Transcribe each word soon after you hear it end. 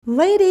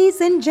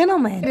Ladies and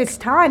gentlemen, it is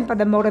time for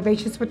the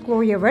Motivations with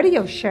Gloria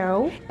radio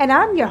show, and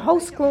I'm your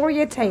host,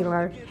 Gloria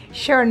Taylor,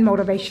 sharing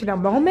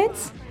motivational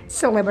moments,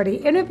 celebrity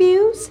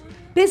interviews,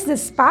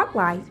 business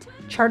spotlight,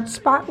 church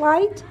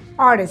spotlight,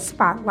 artist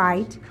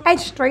spotlight, and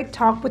straight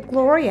talk with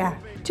Gloria.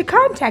 To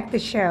contact the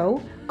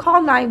show,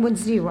 call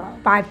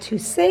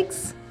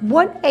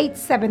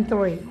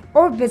 910-526-1873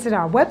 or visit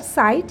our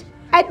website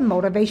at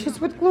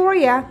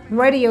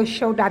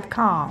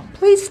motivationswithgloriaradioshow.com.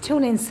 Please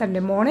tune in Sunday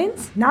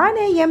mornings, 9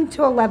 a.m.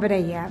 to 11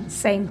 a.m.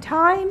 Same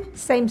time,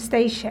 same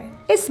station.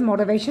 It's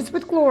Motivations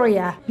with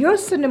Gloria, your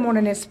Sunday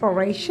morning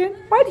inspiration,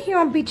 right here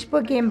on Beach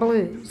Boogie and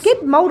Blues.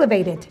 Get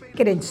motivated,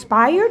 get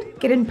inspired,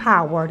 get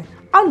empowered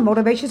on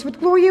Motivations with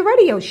Gloria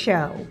radio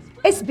show.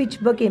 It's Beach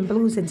Boogie and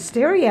Blues in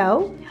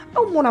stereo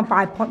on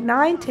 105.9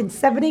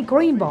 1070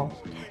 Greenville,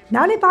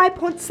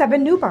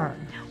 95.7 New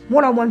Bern,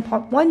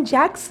 101.1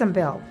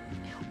 Jacksonville,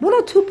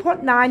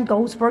 102.9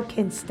 Goldsboro,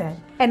 Kinston,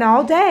 and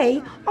all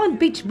day on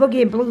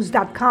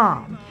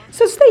beachboogieandblues.com.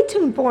 So stay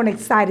tuned for an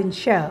exciting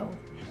show.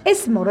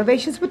 It's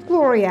Motivations with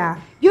Gloria,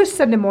 your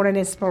Sunday morning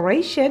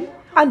inspiration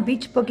on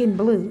Beach Boogie and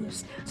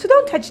Blues. So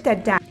don't touch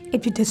that dial.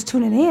 If you're just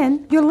tuning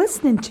in, you're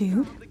listening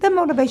to the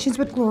Motivations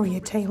with Gloria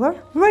Taylor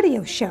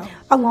radio show,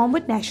 along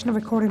with national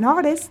recording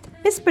artist,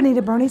 Miss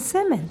Bonita Burney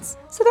Simmons.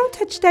 So don't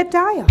touch that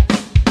dial.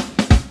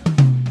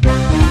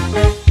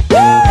 Woo!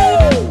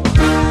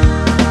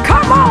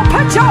 Come on,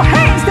 put your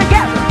hands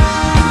together.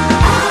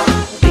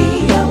 I'll be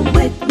a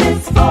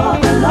witness for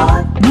the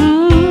Lord.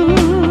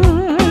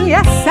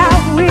 Yes, I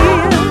will.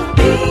 I'll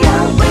be a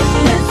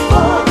witness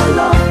for the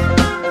Lord.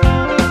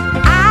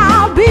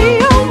 I'll be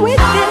a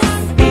witness.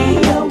 I'll be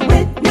a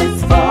witness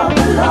for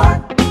the Lord.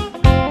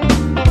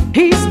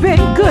 He's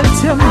been good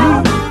to me.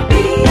 I'll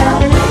be a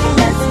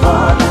witness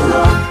for the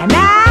Lord. And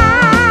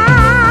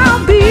I'll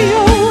be a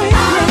witness.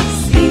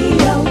 I'll be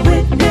a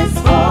witness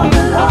for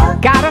the Lord.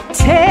 Gotta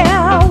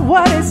tell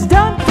what it's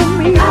done for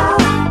me.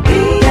 I'll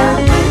be a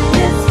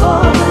witness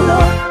for the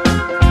Lord.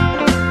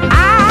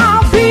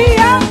 I'll be a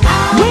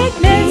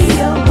witness. Be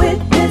a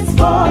witness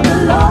for the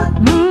Lord.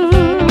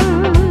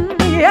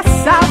 Yes,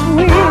 I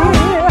will.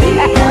 Be a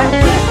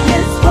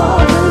witness for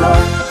the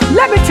Lord.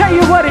 Let me tell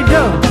you what he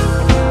done.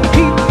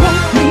 He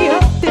woke me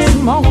up this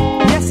morning.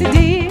 Yes, he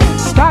did.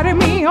 Started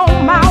me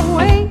on my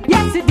way.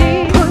 Yes, he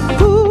did. Put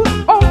food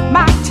on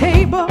my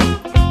table.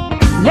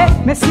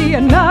 Let me see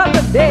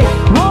another day.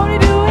 Won't he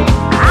do it?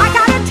 I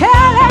gotta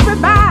tell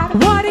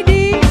everybody what he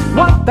did,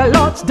 what the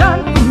Lord's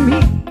done for me.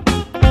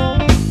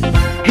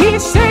 He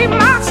saved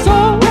my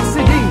soul. Yes,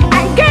 he did.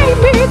 And gave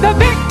me the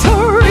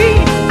victory.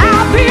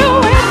 I'll be a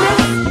witness.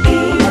 Be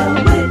a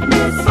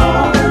witness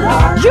for the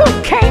Lord. You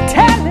can't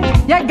tell it.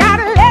 You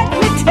gotta let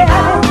me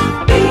tell it.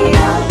 Be a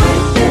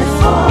witness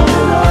for the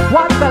Lord.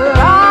 What the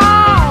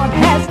Lord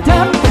has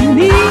done for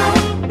me.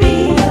 Be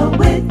a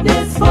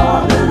witness for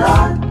the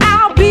Lord.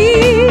 I'll be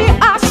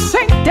a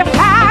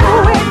sanctified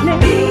witness.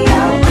 Be a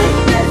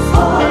witness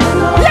for the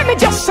Lord. Let me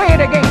just say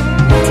it again.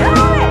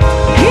 Tell it.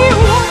 He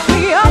woke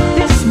me up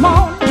this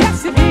morning. Yes,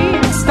 he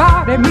did.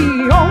 Started me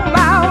on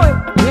my way.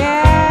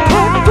 Yeah.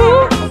 Put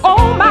food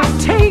on my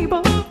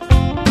table.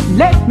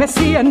 Let me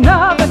see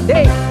another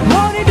day.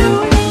 Won't he do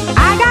it?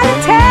 I gotta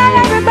tell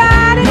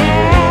everybody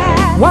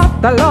what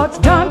the Lord's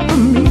done for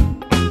me.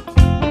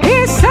 He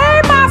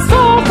saved my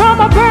soul from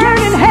a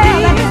burning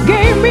hell and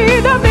gave me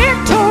the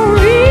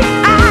victory.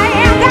 I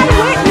am that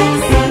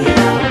witness. Be a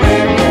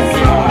witness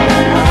for the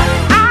Lord.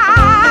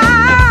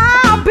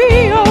 I'll be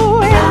a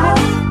witness.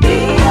 Be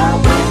a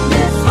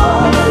witness for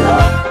the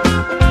Lord.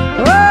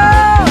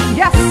 Oh,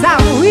 yes, I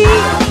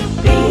will.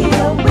 Be a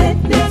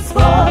witness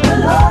for the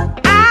Lord.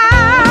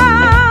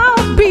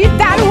 I'll be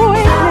that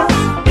witness.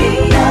 Be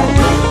a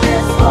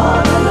witness for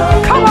the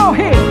Lord. Come on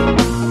here.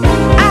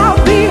 I'll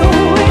be a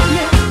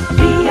witness.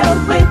 Be a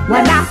witness.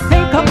 When I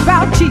think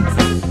about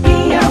Jesus, Be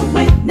a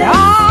witness.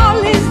 all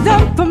He's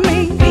done for me.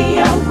 Be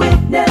a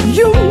witness.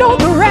 You know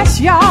the rest,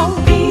 y'all.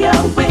 Be a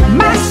witness.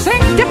 My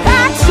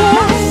sanctified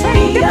soul,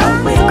 Be a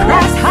witness.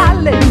 Christ,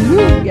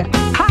 hallelujah.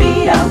 Be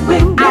a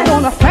witness. I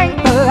want to thank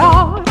the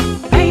Lord,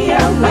 Be a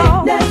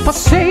Lord, witness. for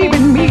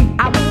saving me.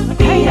 I want to thank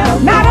Be a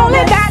Him. Not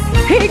only that,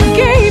 He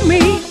gave me,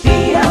 Be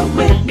a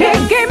witness. He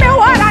gave me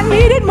what I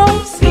needed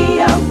most. Be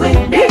a He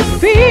witness.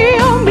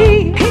 filled me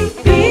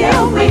Be a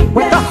witness.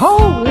 with the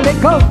Holy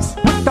Ghost.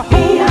 With the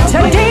Holy.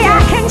 Today I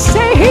can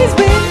say He's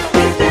been.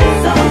 He's been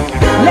so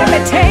good. Let me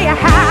tell you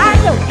how I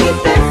know. He's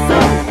been so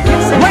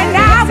good. When I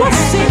was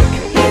sick,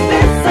 He's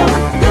been so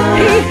good.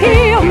 He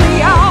healed me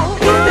all.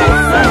 He's been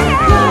so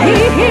good. He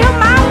healed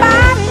my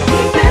body.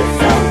 He's been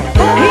so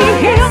good. He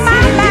healed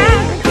my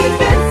mind. He's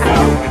been so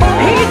good.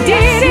 He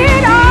did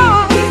it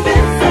all He's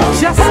been so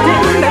just in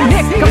the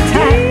nick of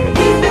time.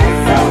 He's been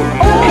so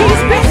Oh,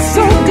 He's been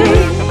so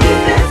good.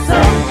 He's been so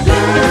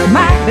good.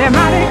 Mighty,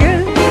 mighty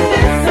good. He's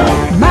been so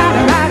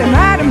Mighty, mighty,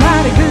 mighty,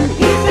 mighty good.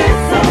 He's been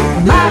so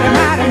Mighty,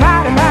 mighty,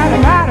 mighty, mighty,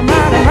 mighty,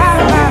 mighty,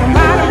 mighty.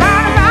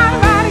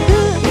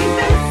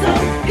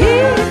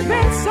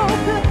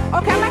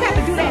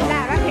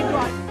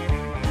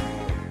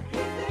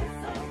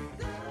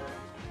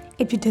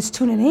 just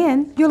tuning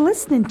in, you're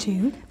listening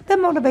to the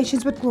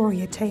Motivations with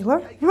Gloria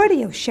Taylor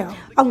radio show,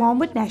 along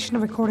with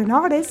national recording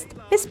artist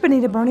Miss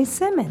Bonita Burney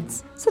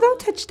Simmons. So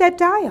don't touch that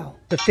dial.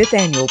 The 5th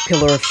Annual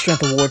Pillar of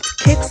Strength Awards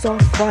kicks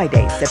off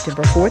Friday,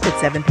 September 4th at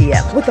 7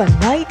 p.m. with a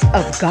night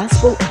of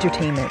gospel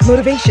entertainment.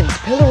 Motivation's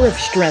Pillar of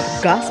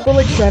Strength Gospel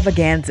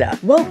Extravaganza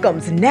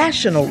welcomes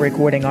national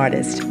recording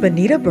artist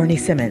Bonita Burney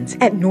Simmons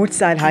at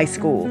Northside High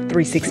School,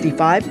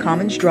 365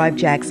 Commons Drive,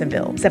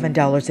 Jacksonville.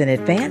 $7 in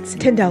advance,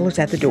 $10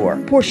 at the door.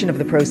 Portion of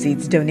the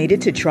proceeds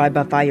donated to Tribe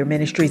by Fire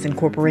Ministries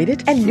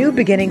Incorporated and New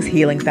Beginnings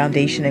Healing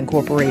Foundation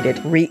Incorporated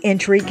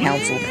Reentry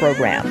Council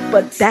Program.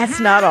 But that's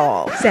not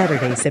all.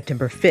 Saturday,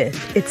 September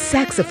 5th, it's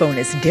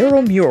saxophonist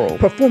Daryl Murrell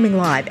performing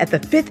live at the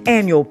 5th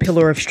Annual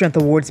Pillar of Strength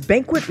Awards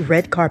Banquet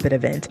Red Carpet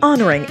event,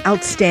 honoring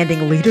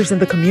outstanding leaders in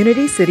the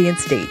community, city, and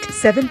state.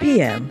 7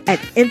 p.m. at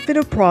Infant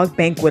of Prague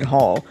Banquet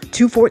Hall,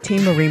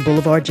 214 Marine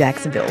Boulevard,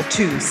 Jacksonville.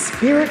 2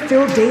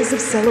 spirit-filled days of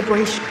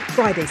celebration,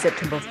 Friday,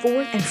 September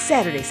 4th and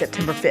Saturday,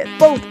 September 5th,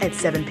 both at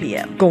 7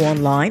 p.m. Go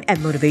online at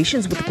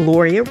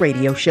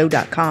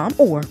motivationswithgloriaradioshow.com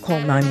or call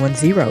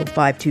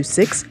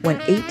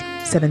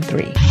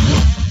 910-526-1873.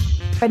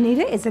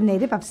 Bonita is a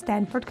native of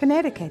Stamford,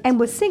 Connecticut, and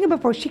was singing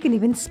before she can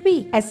even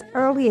speak as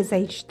early as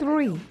age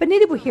 3.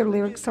 Bonita would hear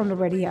lyrics on the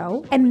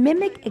radio and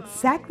mimic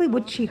exactly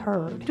what she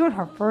heard. During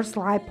her first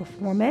live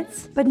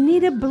performance,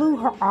 Bonita blew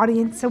her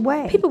audience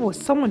away. People were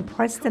so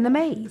impressed and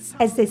amazed,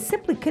 as they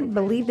simply couldn't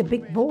believe the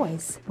big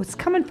voice was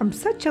coming from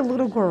such a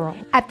little girl.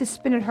 After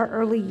spending her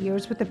early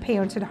years with her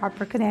parents in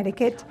Hartford,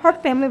 Connecticut, her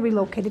family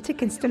relocated to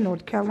Kinston,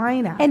 North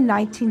Carolina in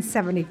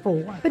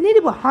 1974.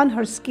 Bonita would hone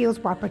her skills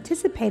while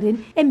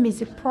participating in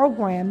music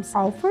programs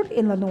offered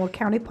in Lenoir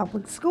County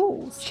Public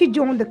Schools. She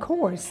joined the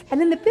chorus,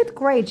 and in the 5th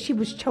grade, she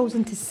was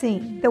chosen to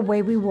sing The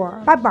Way We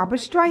Were by Barbra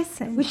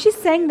Streisand. When she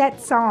sang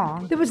that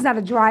song, there was not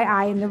a dry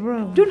eye in the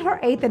room. During her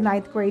 8th and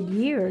 9th grade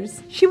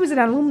years, she was an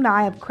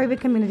alumni of Craven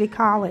Community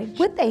College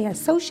with an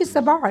Associate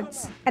of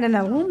Arts and an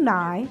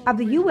alumni of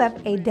the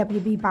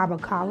UFAWB Bible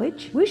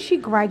College, where she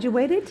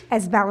graduated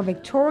as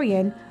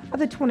valedictorian of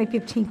the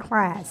 2015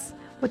 class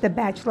with a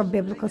Bachelor of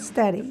Biblical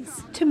Studies.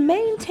 To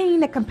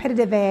maintain a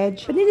competitive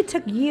edge, Bonita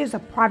took years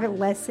of private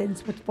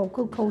lessons with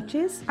vocal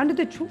coaches under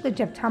the tutelage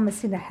of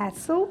Thomasina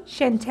Hassel,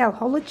 Chantel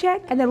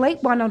Holacek, and the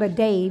late Winona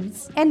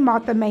Daves and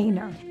Martha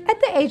Maynard. At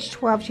the age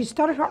 12, she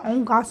started her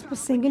own gospel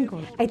singing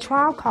group, a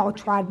trial called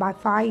Tried by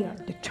Fire.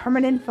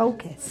 Determined and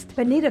focused,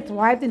 Bonita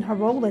thrived in her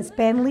role as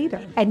band leader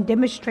and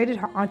demonstrated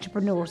her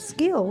entrepreneurial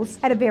skills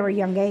at a very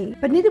young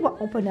age. Bonita would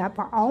open up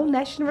for all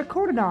national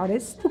recording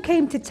artists who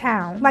came to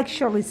town, like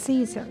Shirley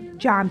Caesar,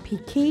 John P.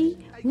 Key,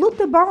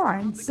 Luther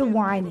Barnes, the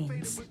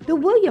Winans, the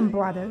William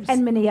Brothers,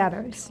 and many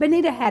others.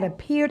 Bonita had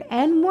appeared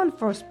and won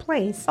first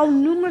place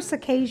on numerous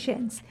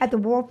occasions at the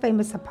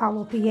world-famous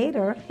Apollo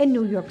Theater in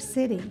New York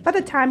City. By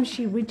the time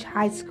she reached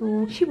high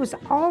school, she was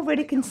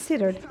already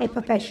considered a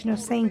professional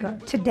singer.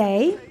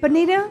 Today,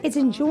 Bonita is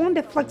enjoying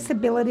the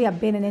flexibility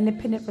of being an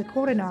independent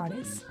recording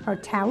artist. Her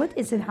talent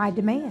is in high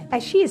demand,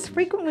 as she is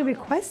frequently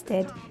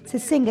requested to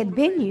sing at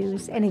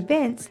venues and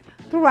events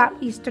throughout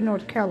Eastern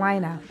North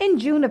Carolina. In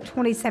June of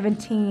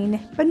 2017,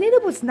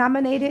 Bonita was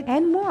nominated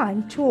and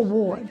won 2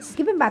 awards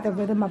given by the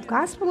Rhythm of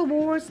Gospel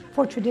Awards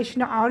for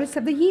Traditional Artist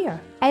of the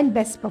Year and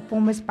Best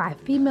Performance by a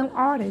Female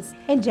Artist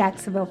in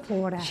Jacksonville,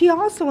 Florida. She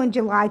also in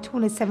July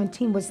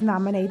 2017 was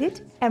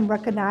nominated and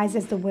recognized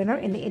as the winner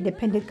in the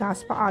Independent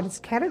Gospel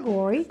Artist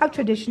category of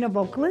Traditional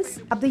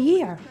Vocalist of the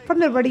Year from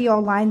the Radio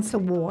Alliance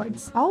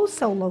Awards,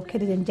 also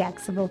located in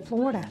Jacksonville,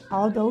 Florida.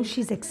 Although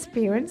she's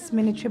experienced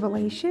many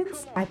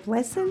tribulations, life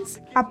lessons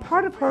are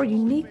part of her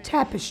unique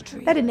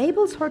tapestry that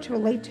enables her to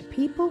relate to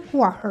people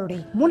who are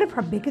hurting. One of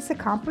her biggest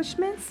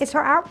accomplishments is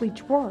her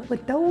outreach work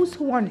with those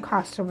who are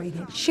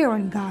incarcerated,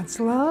 sharing God's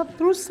love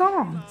through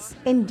songs.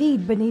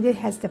 Indeed, Bonita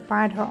has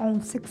defined her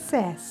own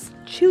success,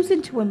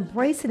 choosing to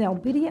embrace an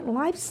obedient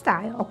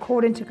lifestyle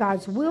according to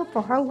God's will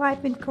for her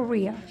life and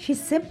career. She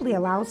simply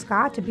allows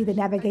God to be the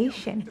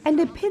navigation and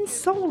depends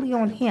solely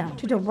on Him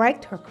to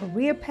direct her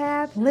career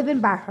path, living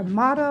by her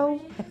motto,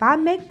 if I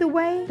make the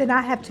way, then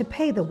I have to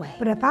pay the way.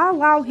 But if I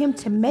allow Him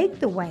to make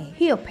the way,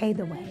 He'll pay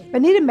the way.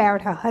 Bonita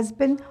married her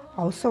husband,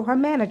 also her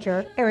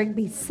manager, Eric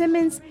B.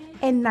 Simmons,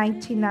 in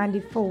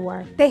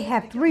 1994. They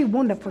have 3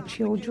 wonderful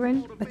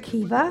children,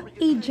 Makiva,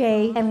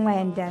 EJ, and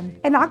Landon.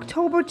 In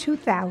October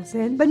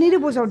 2000, Bonita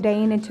was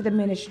ordained into the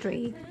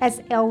ministry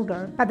as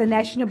elder by the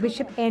National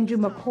Bishop Andrew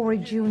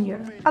McCory Jr.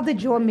 of the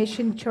Joy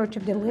Mission Church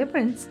of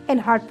Deliverance in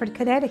Hartford,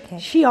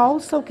 Connecticut. She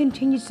also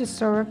continues to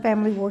serve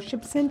Family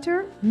Worship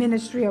Center,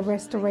 Ministry of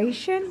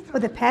Restoration,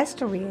 where the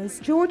pastor is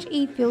George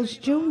E. Fields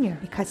Jr.,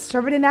 because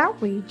serving and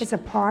outreach is a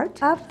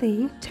part of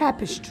the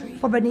tapestry.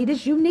 For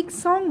Bonita's unique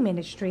song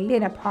ministry,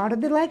 being a part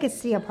of the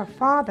legacy of her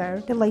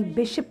father, the late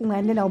Bishop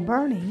Landon L.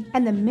 Burney,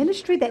 and the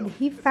ministry that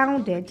he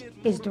founded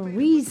is the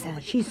reason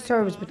she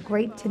serves with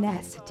great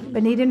tenacity.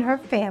 Bonita and her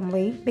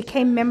family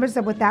became members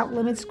of Without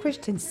Limits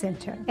Christian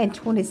Center in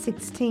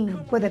 2016,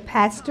 where the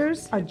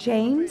pastors are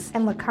James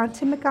and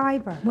LaConta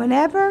McIver.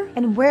 Whenever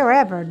and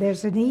wherever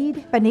there's a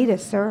need, Bonita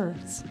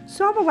serves.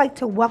 So I would like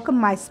to welcome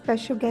my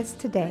special guest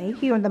today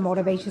here on the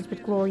Motivations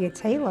with Gloria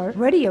Taylor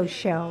radio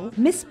show,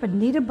 Miss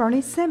Bonita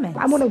Burney Simmons.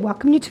 I want to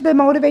welcome you to the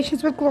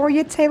Motivations with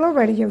Gloria Taylor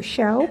radio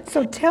show.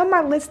 So tell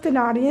my listening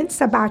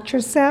audience about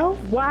yourself.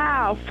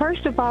 Wow.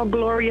 First of all,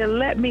 Gloria,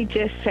 let me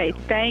just say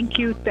thank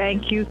you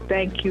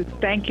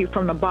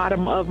from the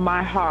bottom of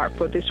my heart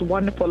for this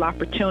wonderful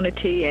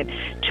opportunity. And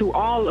to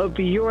all of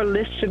your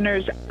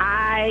listeners,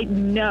 I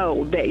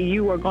know that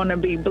you are going to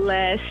be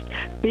blessed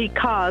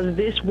because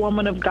this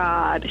woman of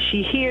God,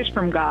 she hears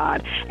from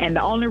God. And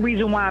the only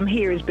reason why I'm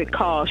here is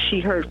because she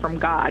heard from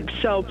God.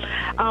 So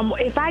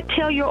if I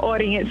tell your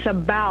audience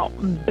about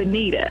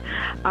Bonita,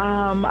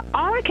 all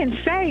I can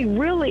say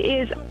really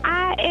is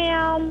I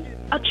am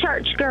a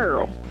church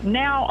girl,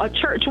 now a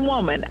church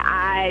woman.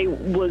 I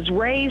was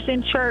raised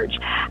in church.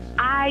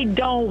 I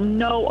don't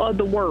know of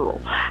the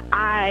world.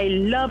 I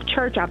love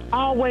church. I've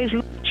always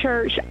loved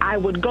church. I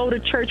would go to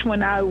church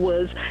when I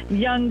was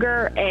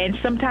younger, and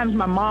sometimes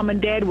my mom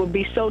and dad would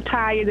be so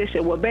tired. They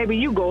said, well, baby,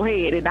 you go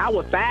ahead, and I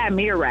would find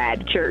me a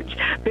ride to church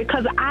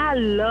because I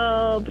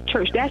love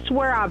church. That's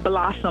where I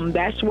blossom.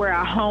 That's where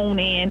I hone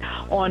in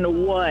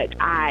on what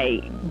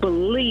I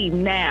believe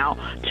now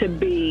to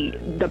be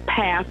the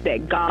path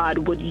that God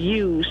would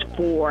use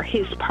for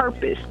his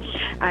purpose.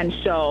 And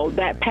so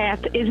that path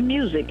is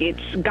music.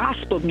 It's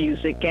gospel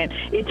music, and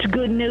it's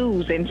good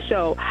news. And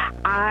so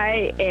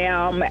I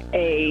am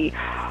a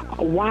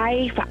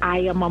wife. I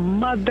am a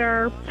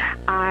mother.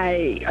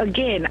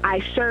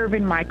 I serve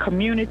in my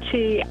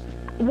community.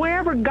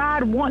 Wherever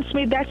God wants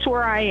me, that's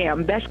where I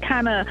am. That's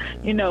kind of,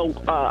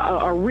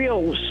 a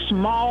real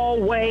small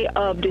way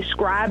of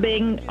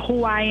describing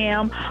who I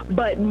am.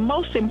 But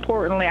most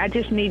importantly, I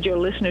just need your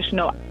listeners to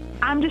know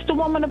I'm just a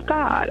woman of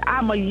God.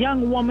 I'm a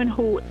young woman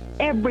who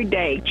every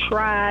day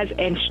tries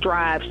and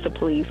strives to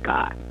please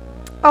God.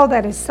 Oh,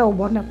 that is so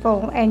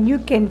wonderful. And you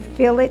can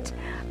feel it,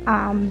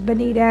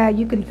 Bonita.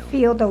 You can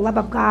feel the love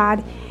of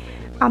God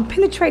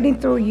penetrating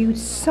through you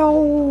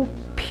so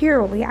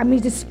purely. I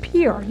mean, just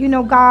pure.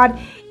 God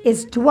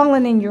is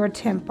dwelling in your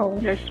temple.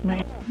 Yes,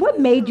 ma'am. What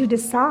made you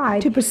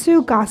decide to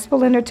pursue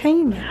gospel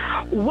entertainment?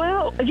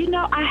 Well,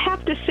 I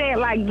have to say it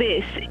like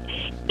this.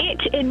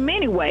 It, in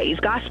many ways,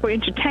 gospel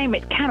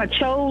entertainment kind of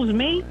chose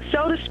me,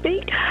 so to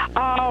speak.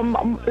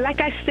 Like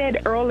I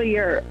said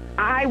earlier,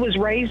 I was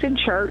raised in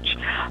church.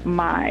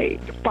 My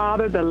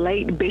father, the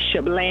late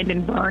Bishop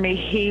Landon Burney,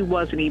 he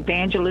was an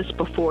evangelist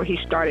before he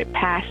started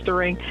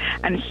pastoring.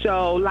 And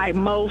so, like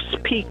most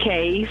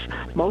PKs,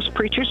 most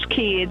preachers'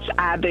 kids,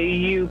 either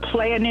you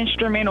play an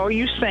instrument or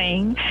you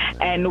sing.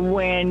 And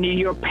when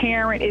your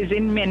parent is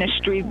in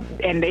ministry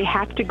and they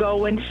have to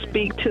go and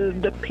speak to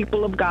the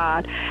people of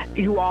God,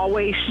 you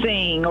always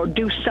sing or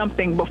do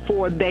something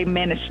before they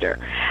minister.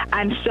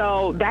 And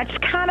so that's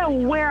kind of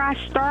where I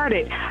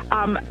started.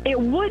 It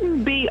wouldn't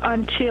be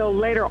until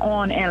later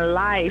on in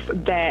life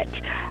that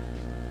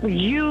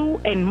you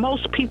and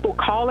most people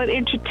call it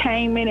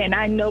entertainment, and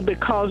I know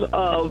because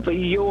of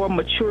your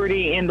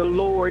maturity in the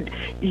Lord,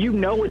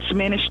 it's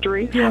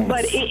ministry. Yes.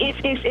 But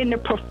it's in the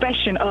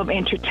profession of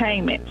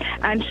entertainment.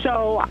 And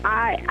so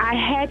I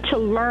had to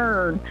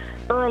learn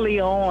early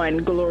on,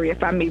 Gloria,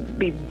 if I may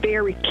be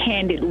very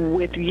candid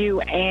with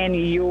you and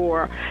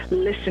your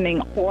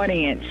listening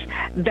audience,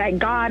 that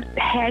God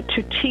had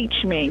to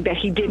teach me that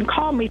he didn't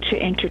call me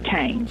to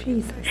entertain.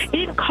 Jesus. He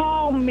didn't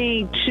call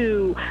me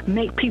to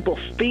make people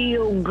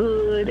feel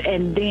good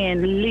and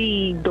then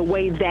leave the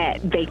way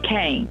that they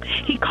came.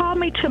 He called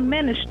me to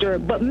minister,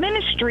 but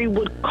ministry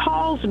would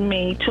cause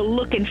me to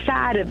look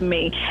inside of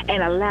me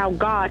and allow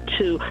God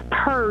to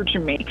purge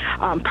me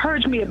of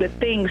the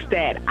things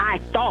that I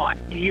thought,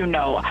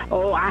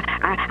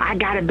 I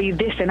got to be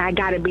this and I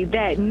got to be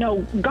that.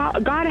 No,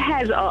 God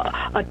has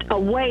a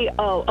way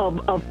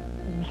of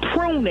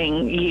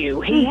pruning you.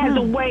 He has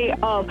a way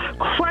of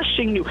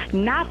crushing you,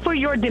 not for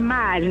your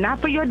demise, not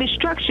for your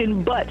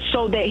destruction, but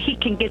so that he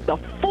can get the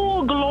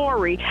full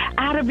glory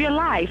out of your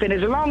life. And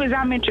as long as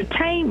I'm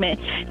entertaining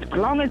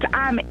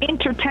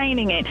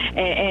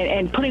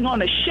and putting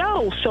on a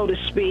show, so to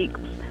speak,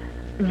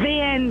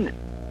 then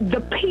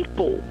the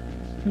people,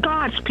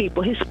 God's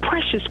people, his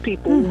precious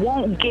people,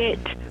 won't get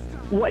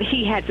what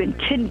he has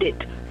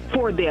intended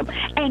for them.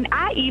 And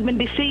I even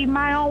deceived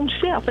my own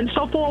self. And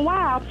so for a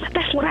while,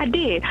 that's what I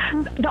did.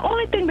 The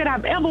only thing that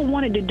I've ever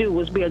wanted to do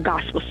was be a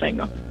gospel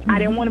singer. I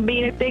didn't want to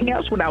be anything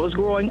else when I was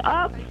growing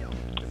up.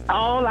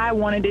 all I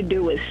wanted to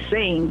do is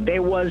sing.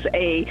 There was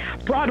a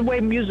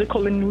Broadway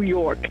musical in New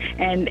York,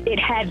 and it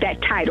had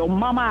that title,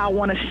 Mama, I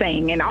Want to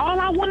Sing. And all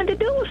I wanted to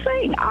do was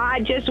sing.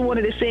 I just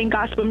wanted to sing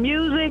gospel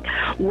music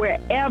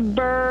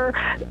wherever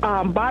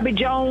Bobby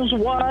Jones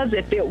was,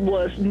 if it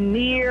was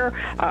near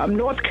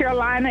North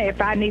Carolina,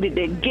 if I needed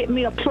to get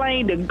me a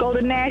plane to go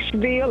to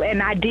Nashville,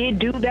 and I did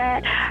do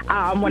that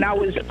when I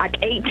was like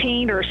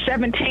 18 or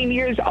 17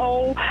 years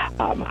old.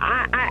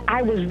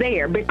 I was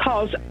there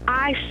because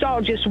I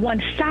saw just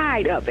one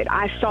side of it.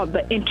 I saw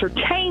the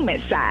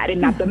entertainment side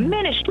and not the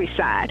ministry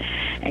side.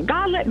 And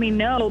God let me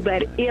know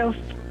that if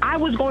I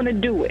was going to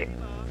do it,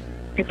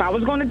 I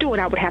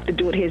would have to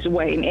do it His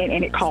way.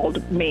 And it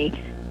called me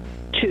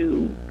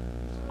to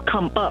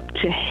come up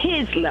to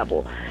His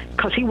level,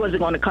 because He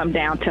wasn't going to come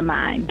down to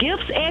mine.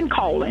 Gifts and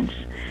callings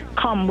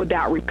come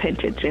without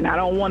repentance. And I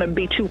don't want to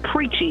be too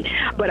preachy,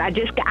 but I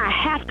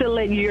have to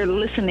let your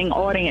listening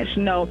audience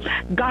know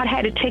God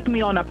had to take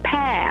me on a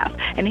path,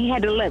 and He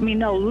had to let me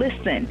know,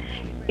 listen,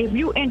 if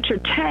you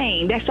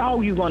entertain, that's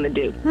all you're going to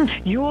do.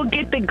 You'll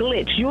get the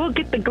glitz, you'll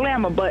get the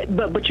glamour,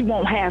 but you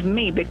won't have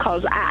me,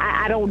 because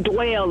I don't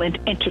dwell in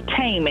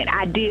entertainment.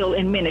 I deal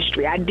in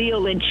ministry. I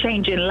deal in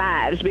changing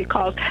lives,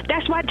 because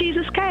that's why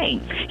Jesus came.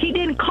 He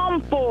didn't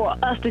come for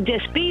us to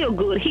just feel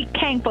good. He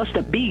came for us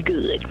to be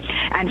good.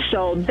 And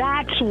so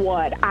that's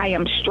what I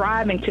am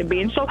striving to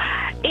be. And so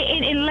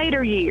in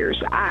later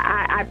years,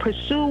 I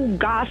pursue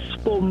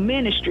gospel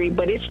ministry,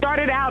 but it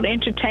started out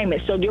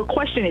entertainment. So your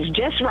question is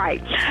just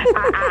right.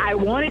 I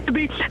wanted to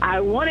be, the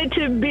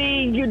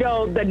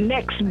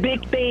next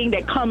big thing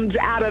that comes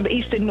out of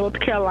Eastern North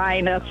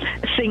Carolina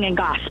singing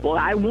gospel.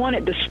 I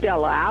wanted the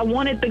Stella. I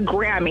wanted the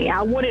Grammy.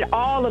 I wanted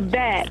all of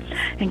that.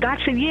 And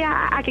God said,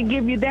 yeah, I can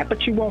give you that,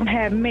 but you won't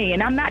have me.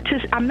 And I'm not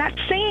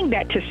saying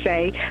that to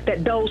say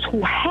that those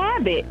who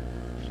have it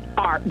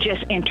are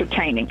just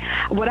entertaining.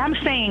 What I'm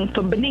saying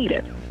for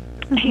Bonita,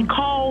 He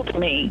called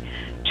me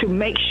to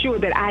make sure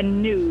that I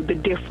knew the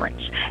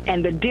difference.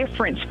 And the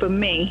difference for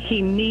me,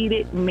 He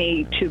needed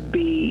me to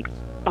be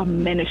a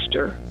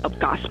minister of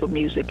gospel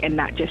music and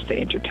not just an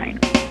entertainer.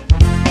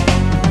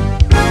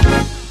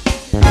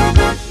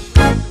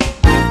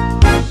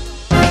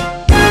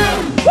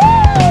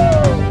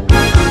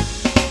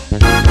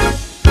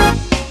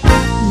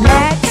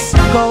 Let's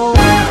go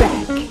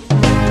back.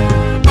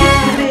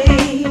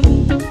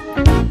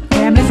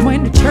 Families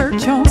went to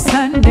church on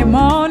Sunday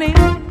morning.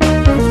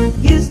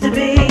 Used to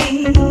be.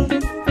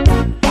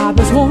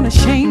 Fathers won't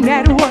ashamed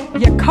at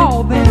what you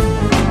call them.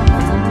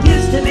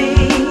 Used to be.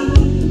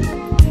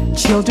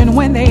 Children,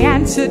 when they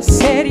answered,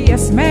 said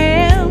yes,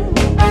 ma'am. Used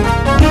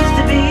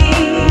to be.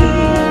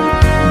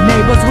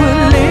 Neighbors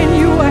would lend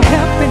you a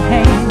helping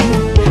hand.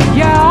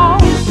 Y'all,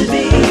 Used to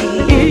be.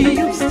 it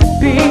used to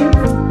be.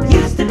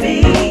 Used to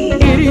be.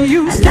 It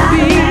used to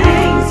be.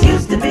 Things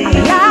used to be. A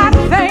lot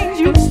of things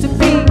used to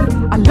be.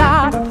 A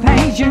lot of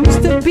things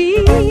used to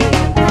be.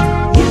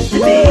 Used to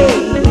be.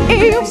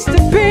 It used to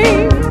be.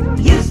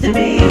 Used to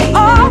be.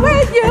 Oh,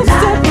 it used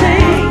to be.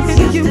 Things It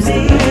used to used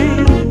be. to be.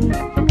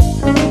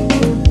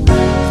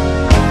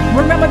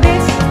 Remember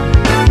this?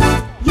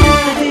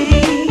 Used to be.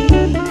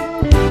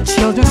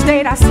 Children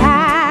stayed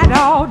outside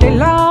all day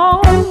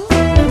long.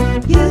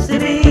 Used to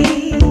be.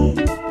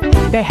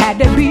 They had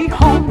to be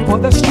home before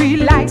the street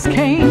lights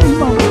came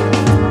on.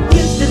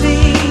 Used to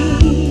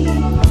be.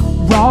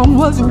 Wrong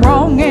was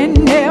wrong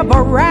and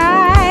never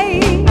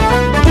right.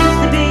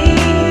 Used to be.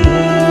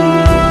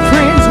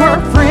 Friends were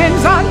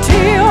friends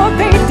until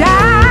they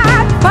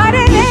died, but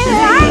it ain't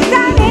like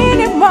that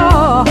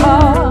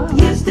anymore.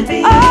 Used to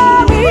be.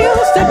 Oh, it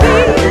used to be.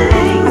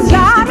 A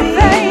lot of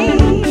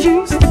things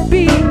used to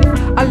be.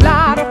 A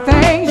lot of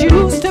things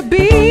used to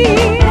be.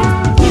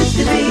 Used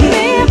to be.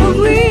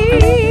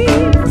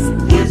 Memories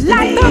Used to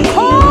like be. the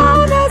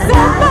corners of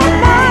my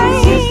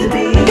mind. Used to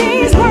be.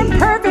 Things weren't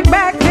perfect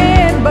back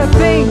then, but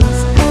things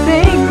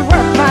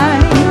were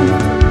fine.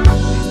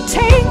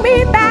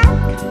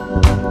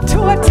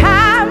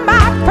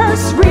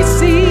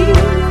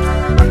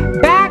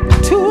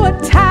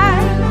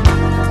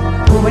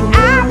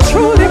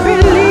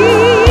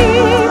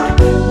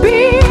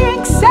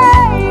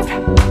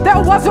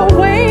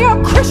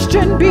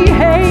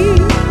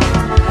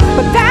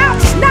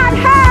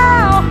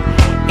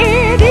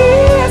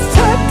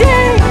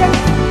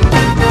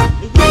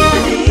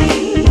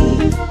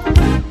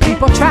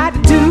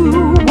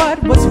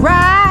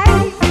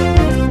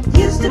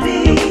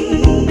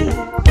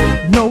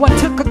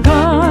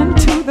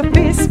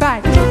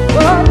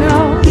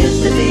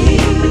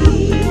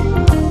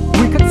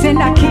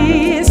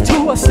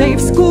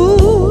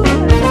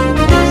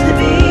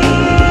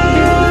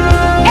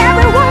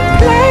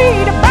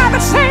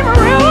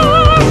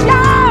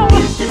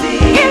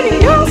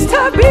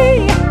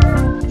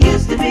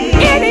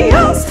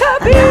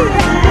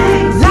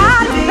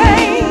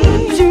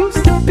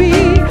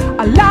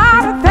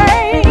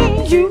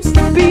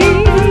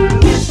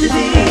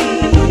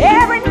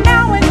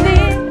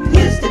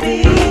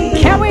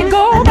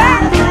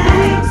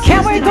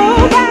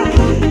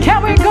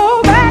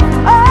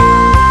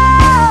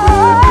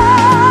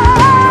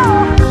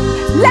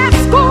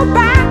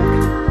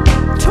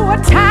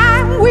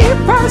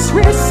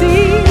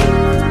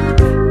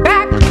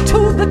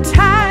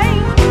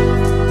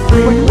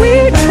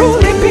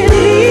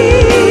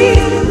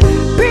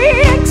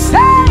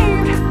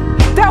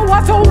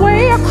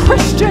 a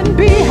Christian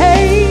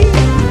behave.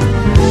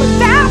 But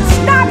that's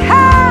not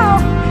how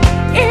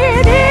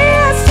it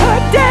is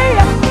today.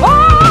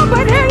 Oh,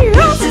 but it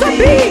used to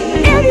be,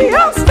 it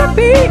used to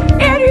be,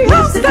 it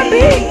used to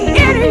be,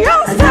 it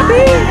used to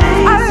be.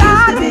 A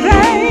lot of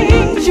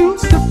things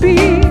used to be,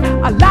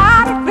 a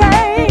lot of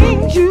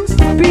things used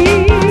to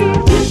be.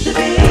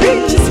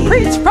 Preachers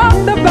preach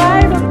from the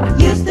Bible.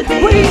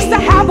 We used to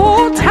have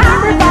old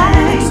time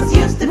revivals.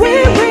 We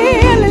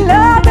really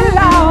loved the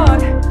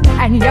Lord.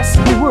 And yes,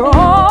 we were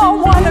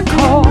all one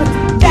accord.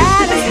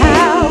 That is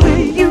how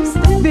it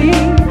used to be.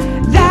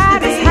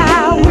 That is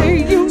how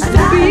it used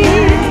to be.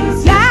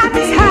 That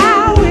is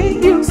how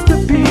it used to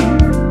be.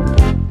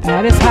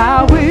 That is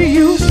how it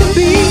used to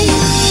be.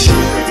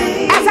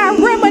 As I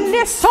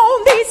reminisce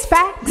on these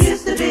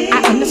facts,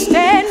 I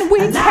understand we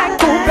can't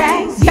go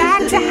back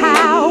to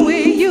how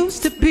it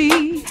used to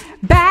be.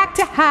 Back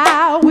to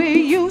how it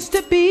used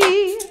to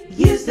be.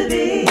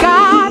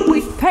 God,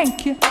 we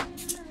thank you.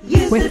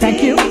 We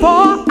thank you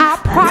for our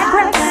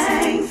progress.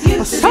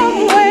 But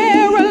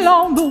somewhere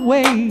along the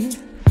way,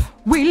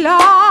 we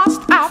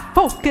lost our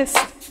focus.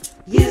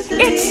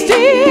 It's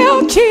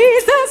still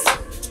Jesus.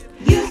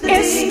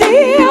 It's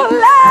still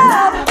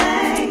love.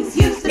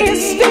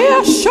 It's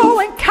still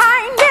showing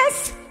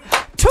kindness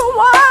to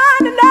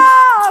one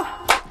another.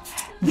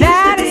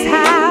 That is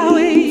how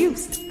it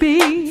used to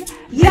be.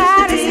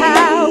 That is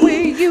how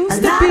it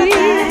used to be.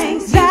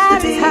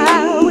 That is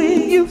how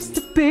it used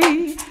to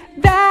be.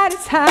 That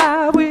is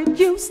how it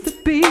used to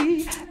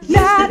be.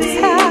 That is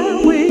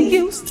how it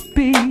used to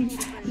be.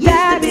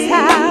 That is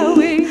how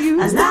it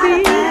used to be.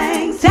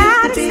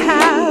 That is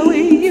how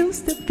it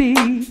used to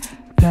be.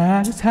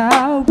 That is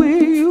how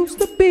it used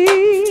to be.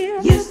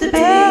 Used to be.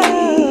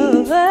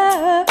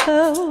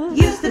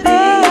 Used to be. A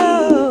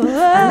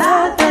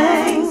lot of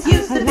things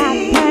used to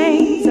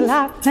be. A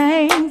lot of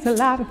things, a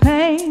lot of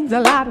things, a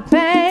lot of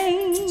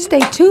things. Stay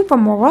tuned for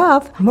more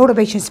of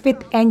Motivation's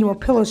 5th Annual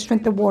Pillar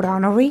Strength Award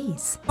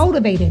honorees.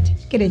 Motivated,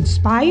 get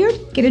inspired,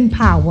 get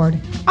empowered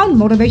on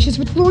Motivations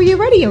with Gloria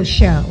radio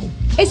show.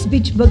 It's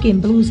Beach Boogie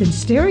and Blues in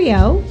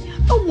stereo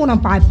on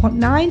 105.9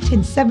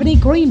 1070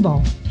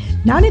 Greenville,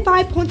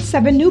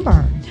 95.7 New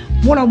Bern,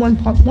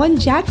 101.1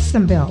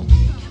 Jacksonville,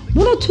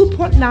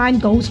 102.9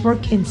 Goldsboro,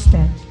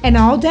 Kinston, and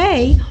all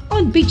day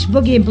on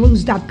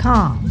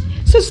beachboogieandblues.com.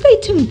 So stay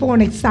tuned for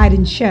an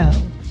exciting show.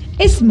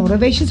 It's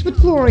Motivations with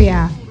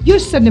Gloria, your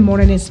Sunday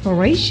morning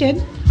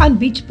inspiration on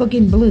Beach Boogie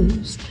and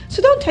Blues.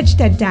 So don't touch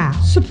that dial.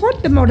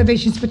 Support the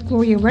Motivations with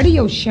Gloria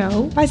radio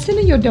show by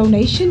sending your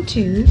donation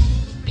to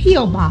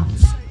P.O.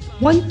 Box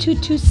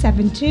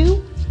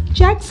 12272,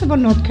 Jacksonville,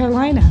 North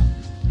Carolina,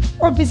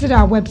 or visit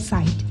our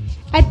website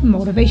at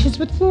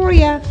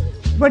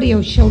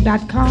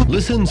motivationswithgloriaradioshow.com.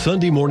 Listen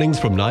Sunday mornings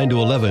from 9 to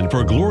 11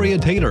 for Gloria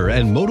Taylor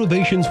and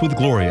Motivations with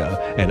Gloria,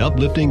 an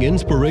uplifting,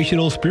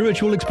 inspirational,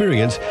 spiritual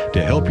experience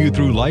to help you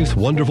through life's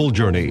wonderful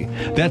journey.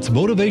 That's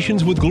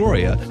Motivations with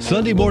Gloria,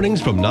 Sunday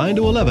mornings from 9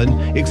 to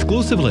 11,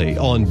 exclusively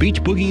on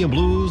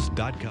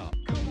beachboogieandblues.com.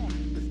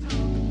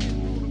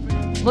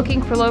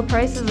 Looking for low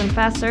prices and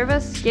fast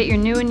service? Get your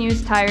new and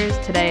used tires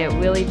today at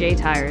Willie J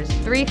Tires,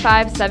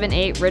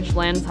 3578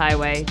 Ridgelands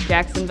Highway,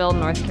 Jacksonville,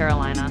 North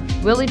Carolina.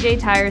 Willie J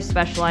Tires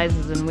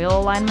specializes in wheel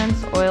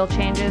alignments, oil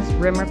changes,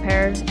 rim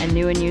repair, and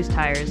new and used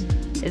tires.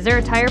 Is there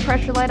a tire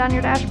pressure light on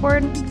your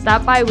dashboard?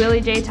 Stop by Willie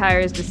J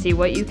Tires to see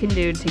what you can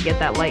do to get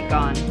that light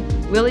gone.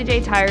 Willie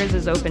J Tires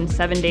is open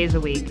 7 days a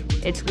week.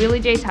 It's Willie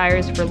J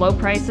Tires for low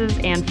prices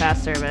and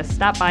fast service.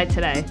 Stop by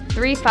today.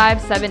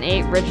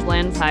 3578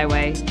 Ridgelands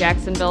Highway,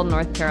 Jacksonville,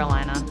 North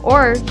Carolina.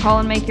 Or call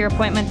and make your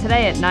appointment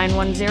today at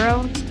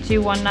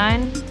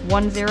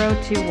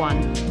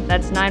 910-219-1021.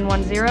 That's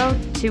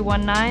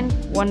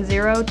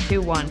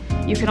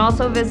 910-219-1021. You can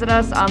also visit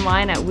us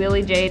online at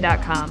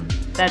wheelyj.com.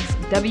 That's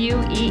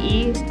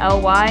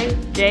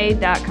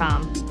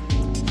WEELYJ.com.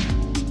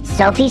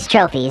 Sophie's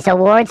Trophies,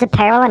 Awards,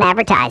 Apparel, and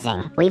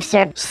Advertising. We've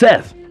served...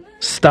 Seth,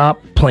 stop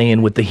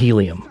playing with the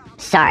helium.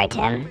 Sorry,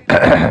 Tim.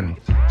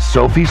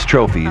 Sophie's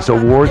Trophies,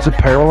 Awards,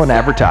 Apparel, and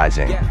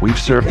Advertising. We've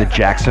served the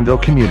Jacksonville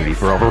community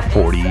for over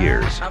 40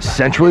 years.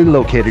 Centrally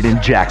located in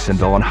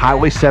Jacksonville on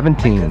Highway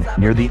 17,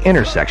 near the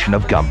intersection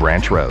of Gum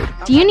Branch Road.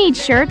 Do you need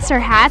shirts or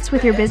hats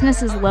with your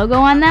business's logo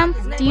on them?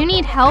 Do you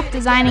need help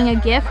designing a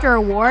gift or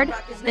award?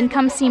 Then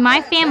come see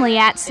my family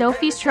at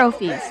Sophie's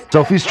Trophies.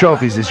 Sophie's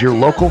Trophies is your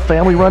local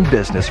family-run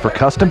business for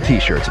custom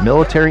t-shirts,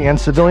 military and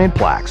civilian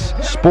plaques,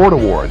 sport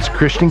awards,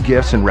 Christian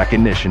gifts and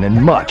recognition,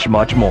 and much,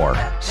 much more.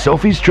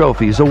 Sophie's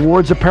Trophies,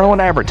 Awards, Apparel,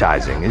 and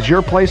Advertising is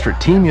your place for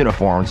team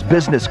uniforms,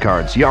 business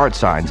cards, yard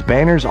signs,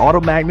 banners, auto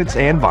magnets,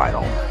 and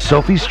vinyl.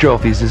 Sophie's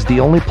Trophies is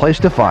the only place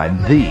to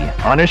find the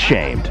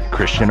unashamed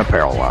Christian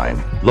apparel line.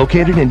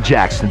 Located in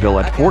Jacksonville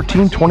at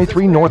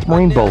 1423 North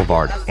Marine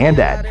Boulevard and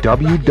at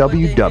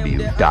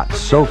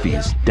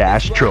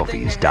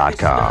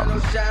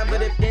www.sophies-trophies.com.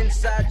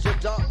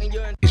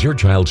 Is your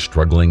child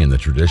struggling in the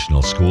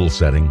traditional school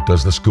setting?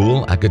 Does the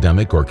school,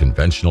 academic, or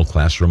conventional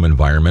classroom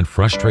environment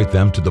frustrate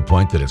them to the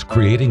point that it's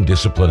creating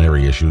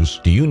disciplinary issues issues?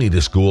 Do you need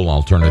a school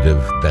alternative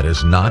that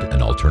is not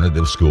an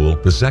alternative school?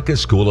 The Zecca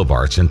School of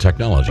Arts and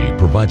Technology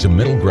provides a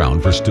middle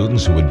ground for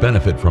students who would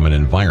benefit from an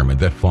environment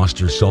that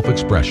fosters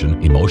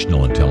self-expression,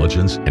 emotional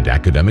intelligence, and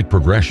academic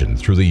progression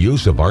through the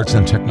use of arts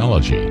and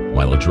technology,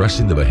 while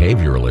addressing the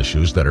behavioral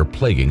issues that are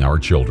plaguing our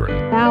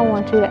children. Now I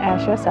want you to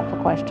ask yourself a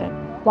question.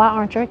 Why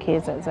aren't your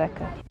kids at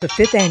Zecca? The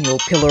 5th Annual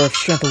Pillar of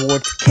Strength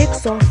Awards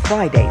kicks off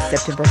Friday,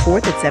 September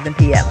 4th at 7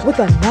 p.m. with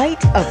a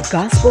night of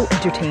gospel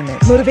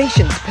entertainment.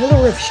 Motivation's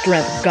Pillar of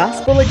Strength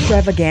Gospel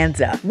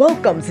Extravaganza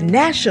welcomes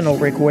national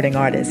recording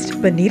artist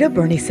Bonita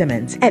Burney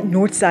Simmons at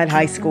Northside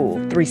High School,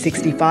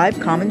 365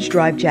 Commons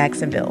Drive,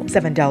 Jacksonville.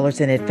 $7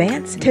 in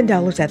advance,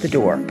 $10 at the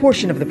door.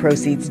 Portion of the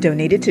proceeds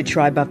donated to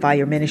Tribe by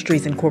Fire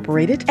Ministries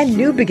Incorporated and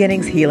New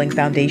Beginnings Healing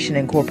Foundation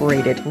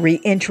Incorporated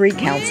Reentry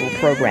Council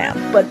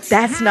Program. But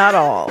that's not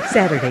all.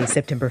 Saturday,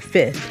 September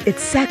 5th,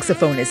 it's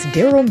saxophonist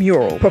Daryl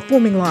Murrell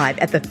performing live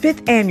at the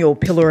 5th Annual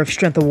Pillar of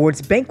Strength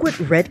Awards Banquet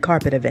Red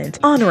Carpet event,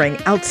 honoring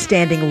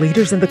outstanding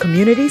leaders in the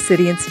community,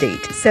 city, and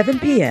state. 7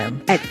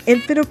 p.m. at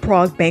Infant of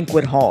Prague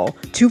Banquet Hall,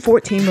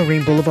 214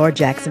 Marine Boulevard,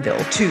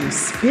 Jacksonville. 2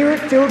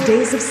 spirit-filled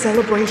days of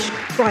celebration,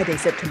 Friday,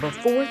 September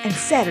 4th and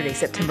Saturday,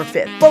 September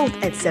 5th, both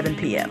at 7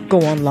 p.m. Go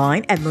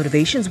online at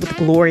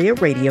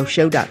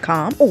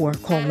motivationswithgloriaradioshow.com or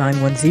call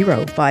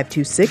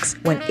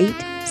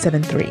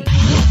 910-526-1873.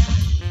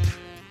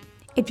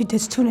 If you're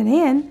just tuning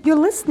in, you're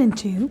listening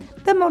to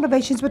the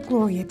Motivations with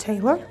Gloria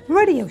Taylor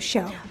radio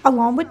show,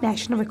 along with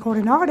national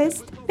recording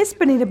artist Miss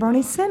Bonita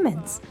Burney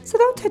Simmons. So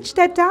don't touch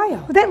that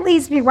dial. Well, that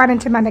leads me right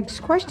into my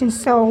next question.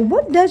 So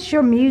what does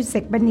your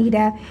music,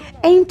 Bonita,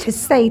 aim to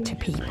say to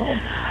people?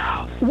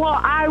 Well,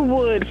 I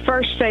would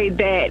first say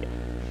that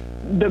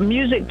the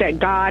music that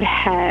God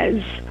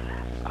has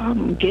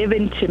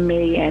given to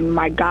me, and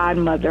my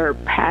godmother,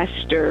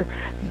 Pastor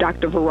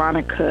Dr.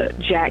 Veronica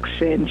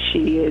Jackson,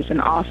 she is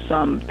an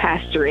awesome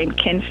pastor in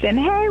Kinston.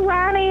 Hey,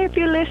 Ronnie, if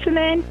you're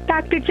listening,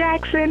 Dr.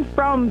 Jackson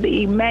from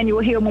the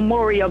Emmanuel Hill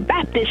Memorial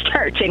Baptist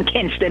Church in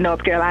Kinston,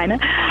 North Carolina.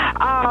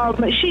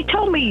 She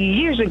told me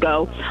years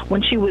ago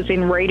when she was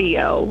in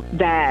radio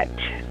that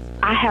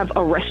I have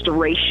a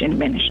restoration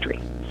ministry.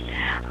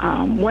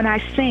 When I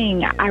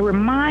sing, I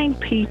remind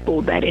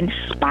people that in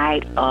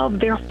spite of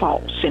their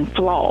faults and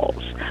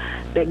flaws,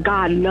 that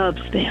God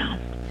loves them.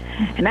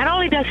 And not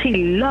only does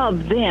he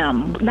love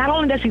them,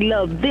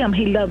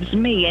 he loves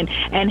me.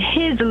 And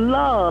his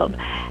love,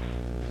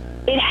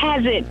 it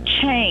hasn't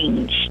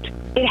changed.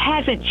 It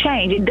hasn't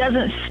changed. It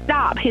doesn't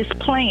stop his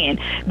plan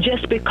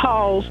just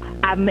because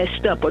I've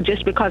messed up, or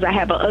just because I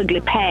have an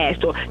ugly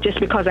past, or just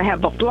because I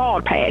have a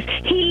flawed past.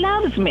 He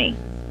loves me.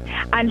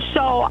 And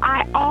so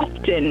I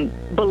often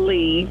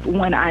believe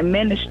when I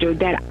minister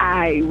that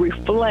I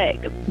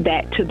reflect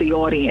that to the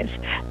audience,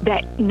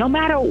 that no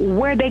matter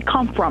where they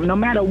come from, no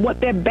matter what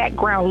their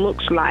background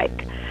looks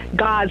like,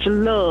 God's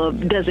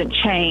love doesn't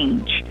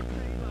change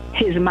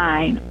his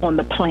mind on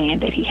the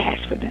plan that he has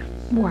for them.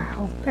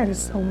 Wow, that is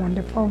so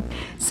wonderful.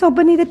 So,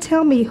 Bonita,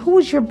 tell me,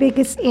 who's your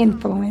biggest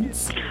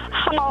influence?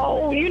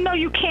 Oh,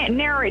 you can't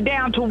narrow it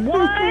down to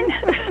one.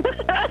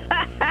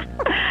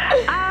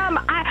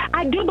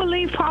 I do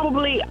believe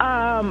probably,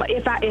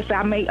 if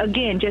I may,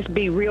 again, just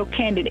be real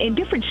candid, in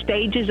different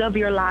stages of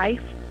your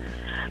life,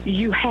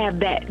 you have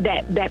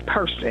that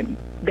person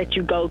that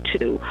you go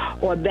to,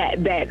 or that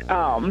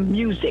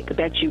music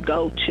that you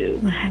go to.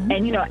 Mm-hmm.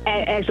 And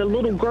as a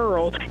little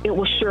girl, it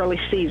was Shirley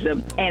Caesar,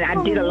 and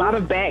I did a lot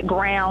of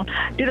background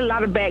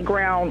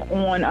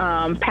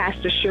on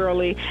Pastor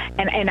Shirley,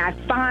 and I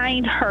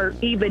find her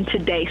even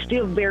today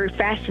still very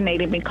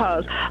fascinating,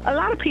 because a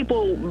lot of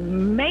people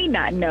may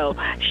not know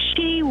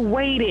she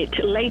waited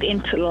late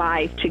into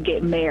life to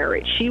get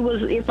married. She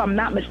was, if I'm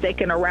not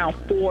mistaken, around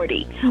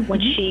 40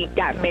 when she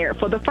got married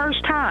for the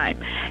first time,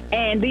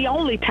 and the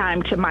only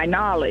time to my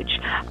knowledge.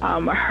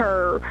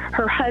 Her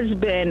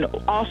husband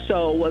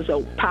also was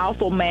a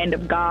powerful man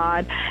of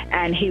God,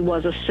 and he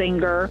was a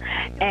singer,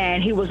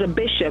 and he was a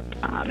bishop.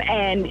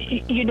 And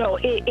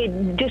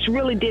it just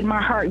really did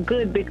my heart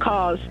good,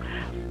 because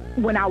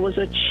when I was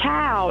a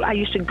child, I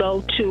used to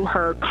go to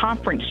her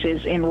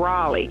conferences in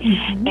Raleigh,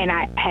 and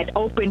I had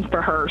opened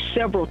for her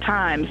several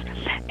times.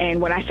 And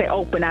when I say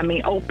open, I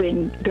mean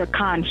open their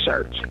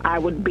concerts.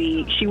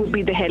 She would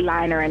be the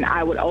headliner, and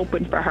I would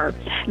open for her.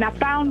 And I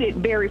found it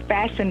very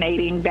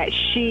fascinating that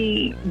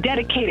she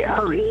dedicated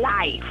her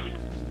life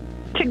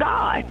to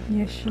God.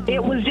 Yes, she did.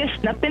 It was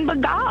just nothing but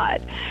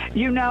God,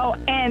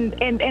 and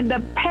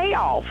the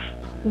payoff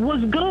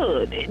was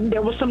good.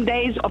 There were some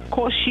days, of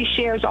course, she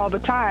shares all the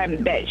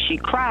time that she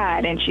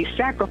cried and she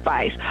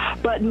sacrificed.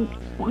 But,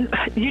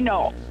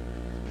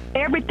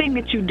 everything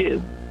that you do,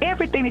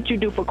 everything that you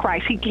do for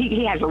Christ,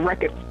 he has a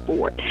record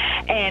for it.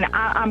 And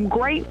I'm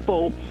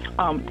grateful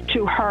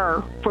to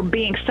her for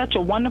being such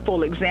a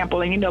wonderful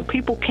example. And, you know,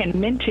 people can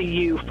mentor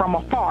you from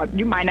afar.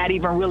 You might not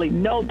even really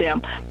know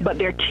them, but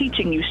they're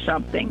teaching you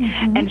something.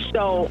 Mm-hmm. And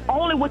so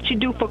only what you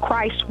do for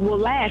Christ will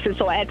last. And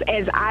so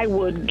as I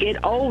would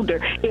get older,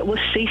 it was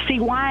CeCe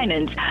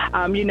Winans.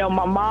 You know,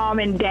 my mom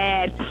and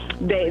dad,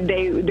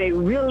 they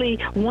really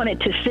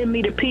wanted to send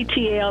me to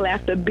PTL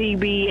after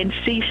BB and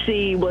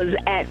CeCe was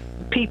at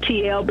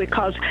PTL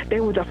because they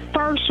were the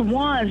first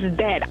ones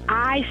that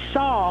I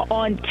saw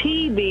on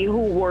TV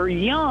who were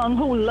young,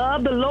 who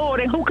loved the Lord,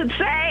 and who could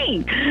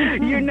sing,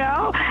 you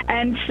know?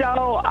 And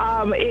so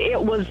it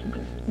was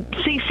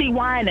CeCe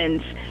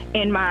Winans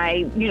in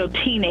my, you know,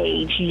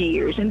 teenage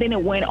years. And then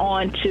it went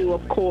on to,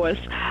 of course,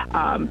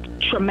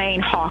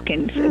 Tremaine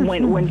Hawkins.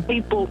 When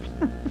people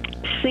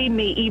see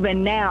me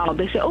even now,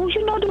 they say, "Oh,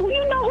 you know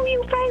who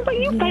you favor?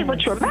 You favor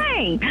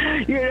Tremaine,"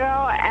 you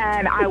know.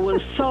 And I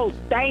was so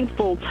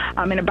thankful.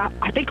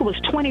 I think it was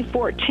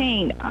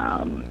 2014.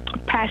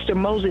 Pastor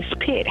Moses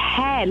Pitt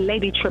had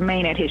Lady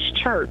Tremaine at his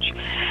church,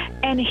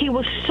 and he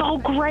was so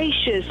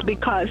gracious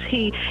because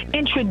he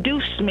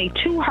introduced me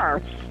to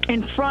her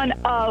in front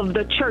of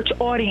the church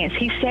audience.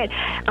 He said,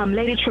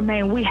 "Lady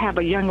Tremaine, we have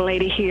a young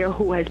lady here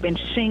who has been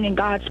singing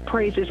God's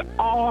praises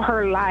all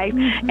her life,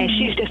 and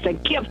she's just a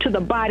gift to the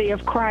body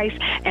of Christ,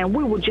 and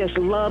we would just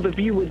love if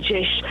you would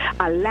just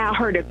allow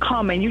her to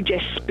come and you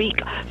just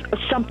speak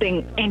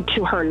something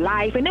into her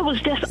life." And it was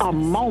just a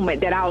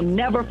moment that I'll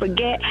never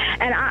forget,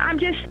 and I'm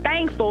just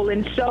thankful.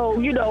 And so,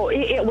 you know,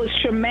 it was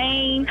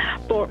Tremaine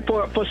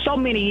for so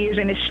many years,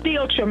 and it's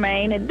still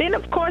Tremaine. And then,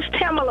 of course,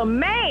 Tamala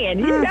Mann,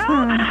 you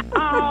know.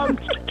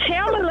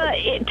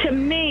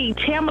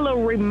 Tamala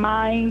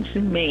reminds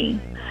me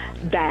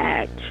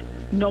that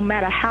no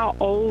matter how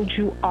old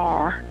you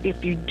are,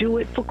 if you do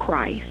it for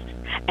Christ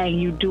and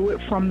you do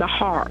it from the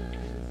heart,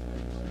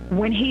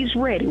 when he's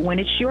ready, when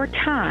it's your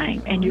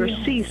time and your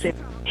season,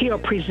 he'll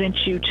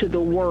present you to the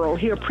world.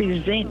 He'll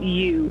present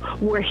you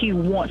where he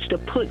wants to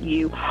put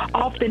you.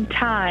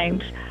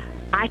 Oftentimes,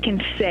 I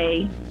can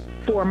say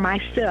for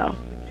myself,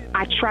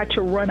 I try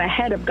to run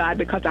ahead of God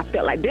because I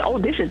felt like, oh,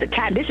 this is the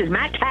time. This is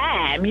my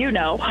time, you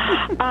know.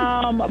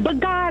 But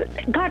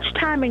God's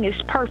timing is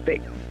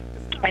perfect.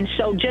 And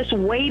so just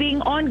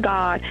waiting on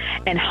God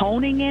and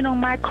honing in on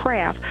my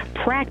craft,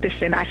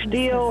 practicing. I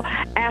still,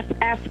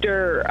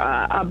 after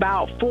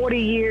about 40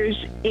 years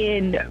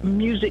in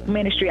music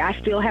ministry, I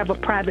still have a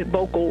private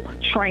vocal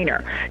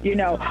trainer. You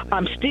know,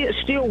 I'm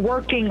still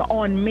working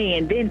on me,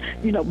 and then,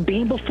 you know,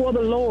 being before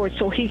the Lord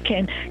so he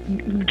can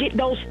get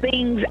those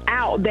things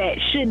out that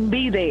shouldn't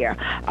be there.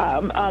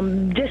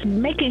 Just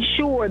making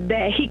sure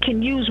that he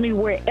can use me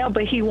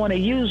wherever he want to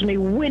use me,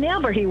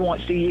 whenever he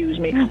wants to use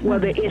me,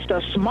 whether it's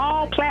a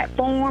small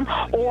platform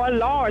or a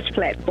large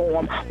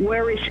platform,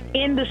 where it's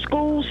in the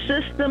school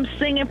system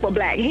singing for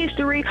Black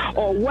History,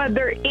 or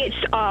whether it's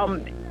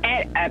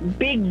at a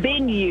big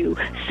venue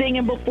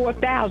singing before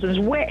thousands.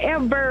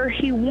 Wherever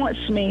he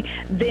wants me,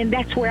 then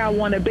that's where I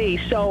want to be.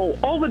 So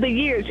over the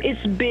years,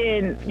 it's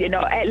been, you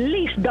know, at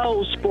least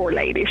those four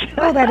ladies.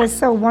 Oh, that is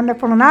so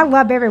wonderful. And I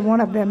love every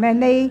one of them.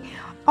 And they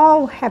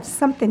all have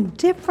something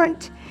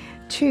different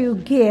to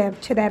give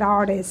to that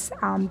artist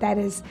that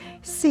is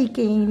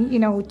seeking, you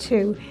know,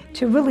 to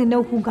really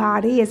know who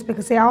God is,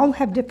 because they all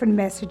have different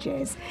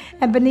messages.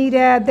 And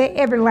Bonita,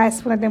 every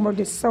last one of them were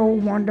just so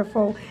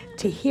wonderful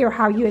to hear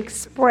how you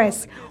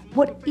express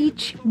what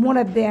each one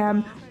of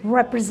them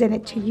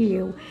represented to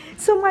you.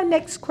 So my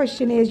next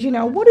question is, you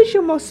know, what is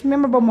your most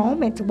memorable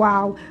moment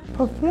while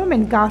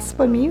performing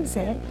gospel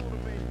music?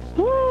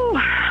 Ooh.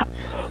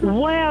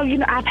 Well, you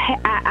know,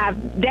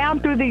 I've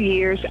down through the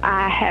years,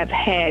 I have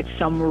had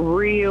some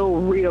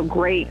real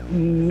great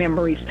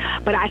memories.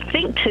 But I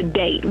think to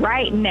date,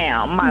 right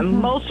now, my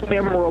most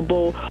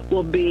memorable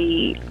will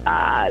be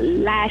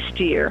last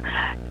year,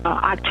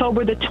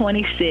 October the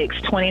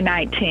 26th,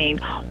 2019,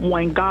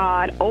 when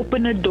God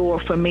opened the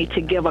door for me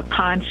to give a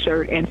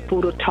concert in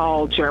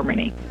Fudertal,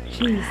 Germany.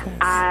 Jesus.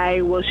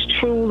 I was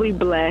truly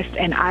blessed,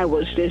 and I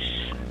was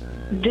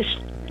just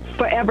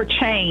forever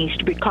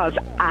changed, because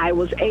I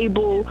was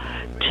able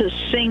to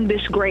sing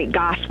this great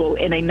gospel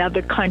in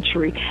another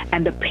country,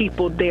 and the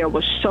people there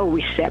were so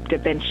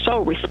receptive and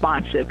so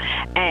responsive,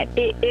 and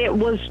it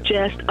was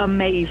just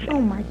amazing. Oh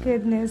my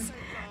goodness.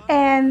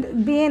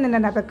 And being in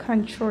another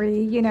country,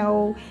 you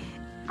know,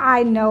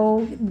 I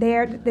know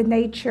the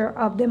nature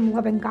of them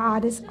loving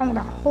God is on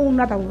a whole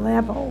nother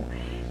level.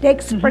 They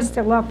express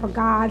their love for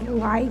God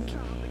like,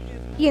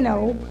 you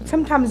know,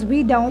 sometimes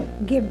we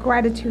don't give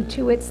gratitude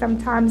to it.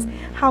 Sometimes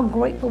how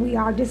grateful we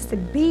are just to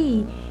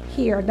be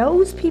here.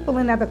 Those people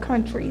in other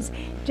countries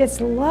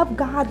just love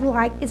God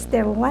like it's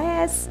their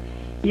last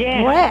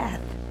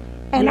breath.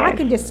 And I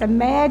can just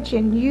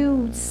imagine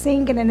you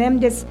singing and them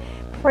just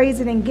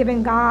praising and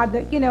giving God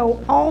the, you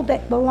know, all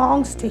that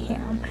belongs to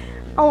him.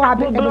 Oh, I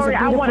bet that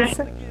was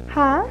a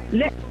beautiful.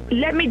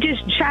 Let me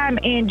just chime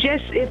in,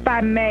 just if I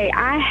may.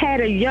 I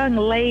had a young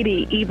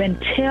lady even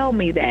tell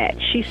me that.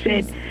 She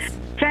said,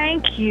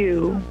 "Thank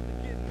you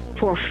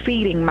for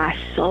feeding my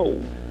soul.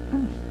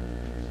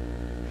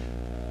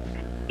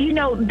 You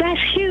know,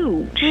 that's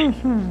huge.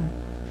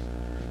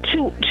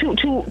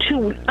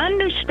 To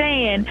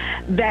understand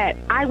that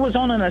I was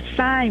on an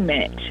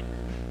assignment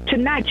to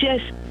not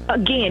just,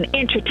 again,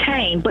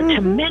 entertain, but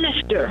to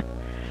minister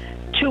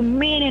to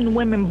men and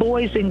women,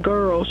 boys and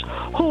girls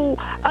who,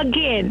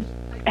 again,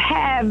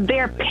 have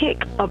their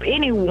pick of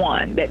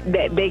anyone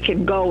that they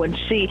can go and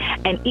see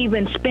and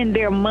even spend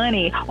their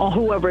money on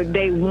whoever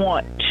they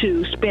want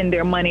to spend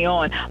their money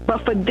on.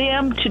 But for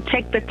them to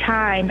take the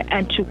time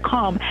and to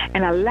come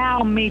and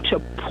allow me to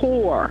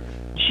pour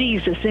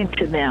Jesus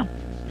into them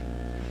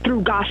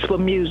through gospel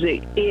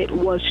music, it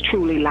was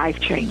truly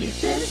life-changing.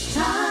 This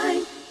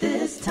time,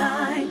 this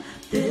time,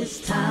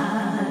 this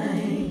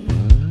time.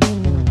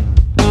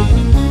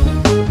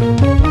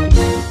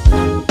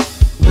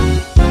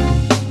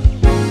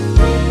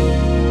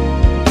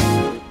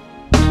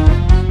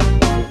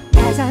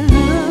 As I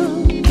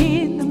look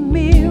in the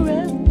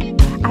mirror,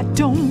 I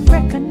don't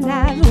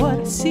recognize what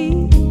I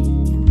see.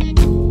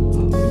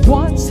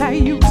 Once I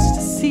used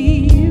to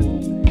see you,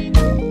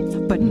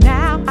 but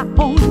now I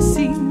only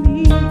see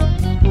me.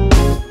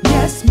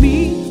 Yes,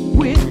 me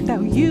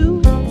without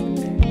you.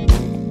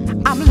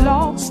 I'm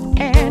lost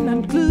and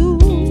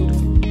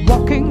unglued,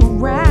 walking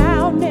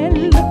around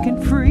and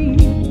looking free.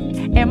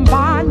 In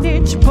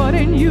bondage, but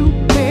in you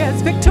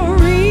there's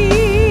victory.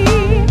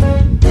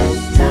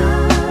 This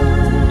time,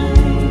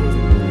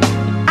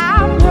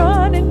 I'm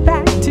running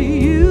back to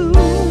you.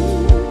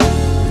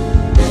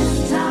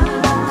 This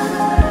time,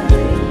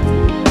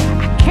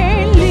 I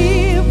can't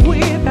live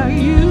without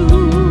you.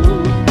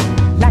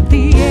 Like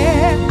the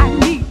air I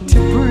need to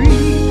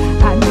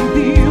breathe, I need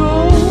thee,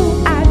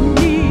 oh, I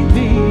need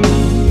thee.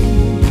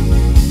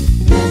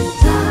 This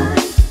time,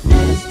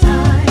 this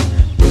time,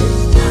 this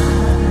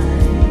time.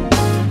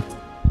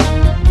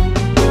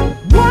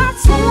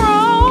 What's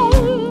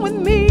wrong with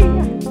me?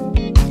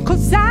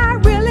 'Cause I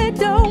really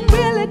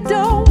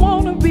don't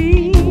wanna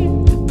be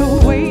the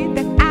way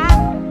that I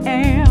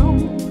am,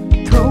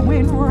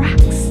 throwing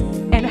rocks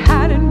and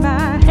hiding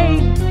my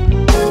hate.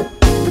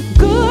 The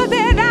good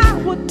that I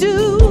would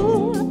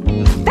do,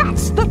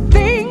 that's the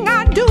thing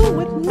I do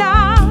it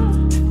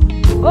not.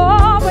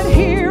 Oh, but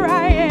here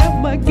I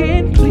am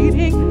again,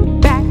 pleading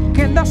back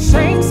in the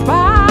same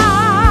spot.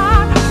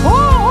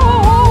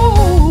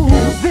 Oh,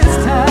 this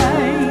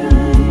time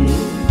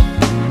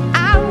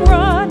I'm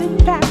running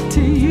back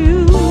to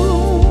you.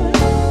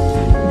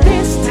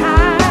 This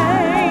time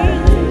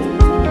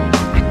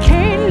I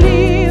can't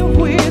live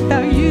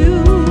without you.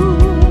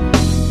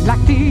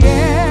 Like the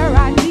air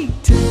I need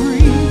to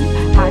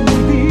breathe, I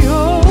need thee,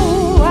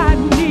 oh, I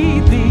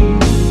need thee.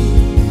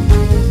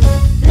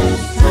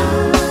 This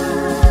time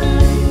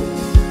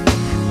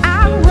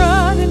I'm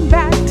running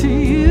back to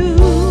you.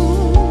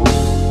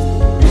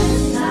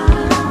 This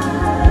time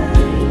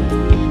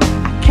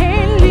I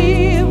can't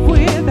live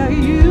without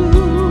you.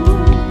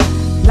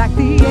 Like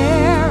the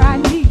air I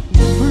need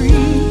to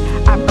breathe,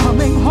 I'm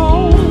coming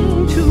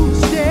home to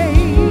stay.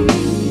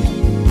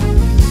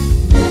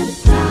 This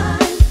time,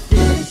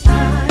 this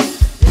time,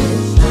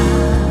 this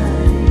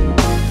time.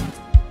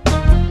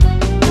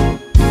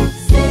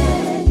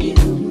 Said you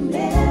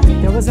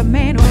married. There was a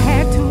man who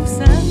had 2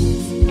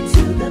 sons.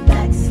 To the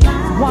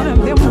backside. One of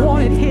them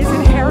wanted his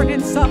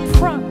inheritance up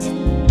front.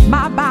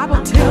 My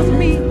Bible tells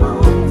me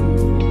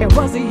it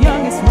was the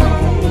youngest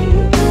one.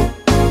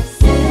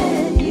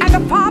 And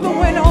the father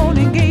went on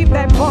and gave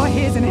that boy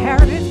his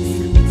inheritance.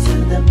 To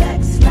the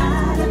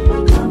backslider,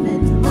 I'm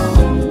coming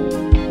home.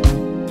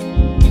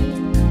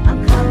 I'm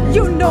coming.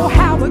 You know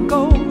how it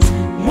goes.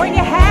 When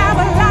you have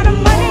a lot of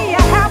money,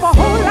 you have a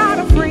whole lot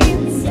of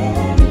friends.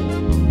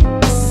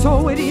 So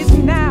it is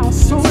now,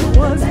 so it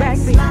was back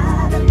then.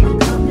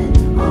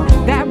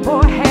 That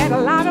boy had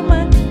a lot of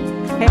money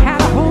and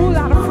had a whole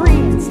lot of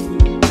friends.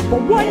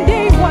 But one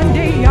day,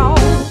 y'all,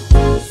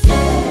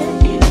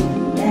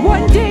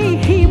 one day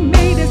he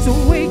made his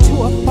way to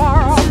a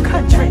far-off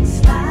country.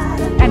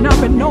 And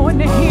unbeknown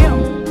to him,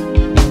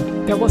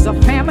 there was a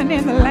famine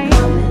in the land.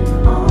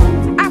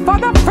 And for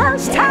the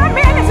first time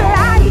in his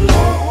life,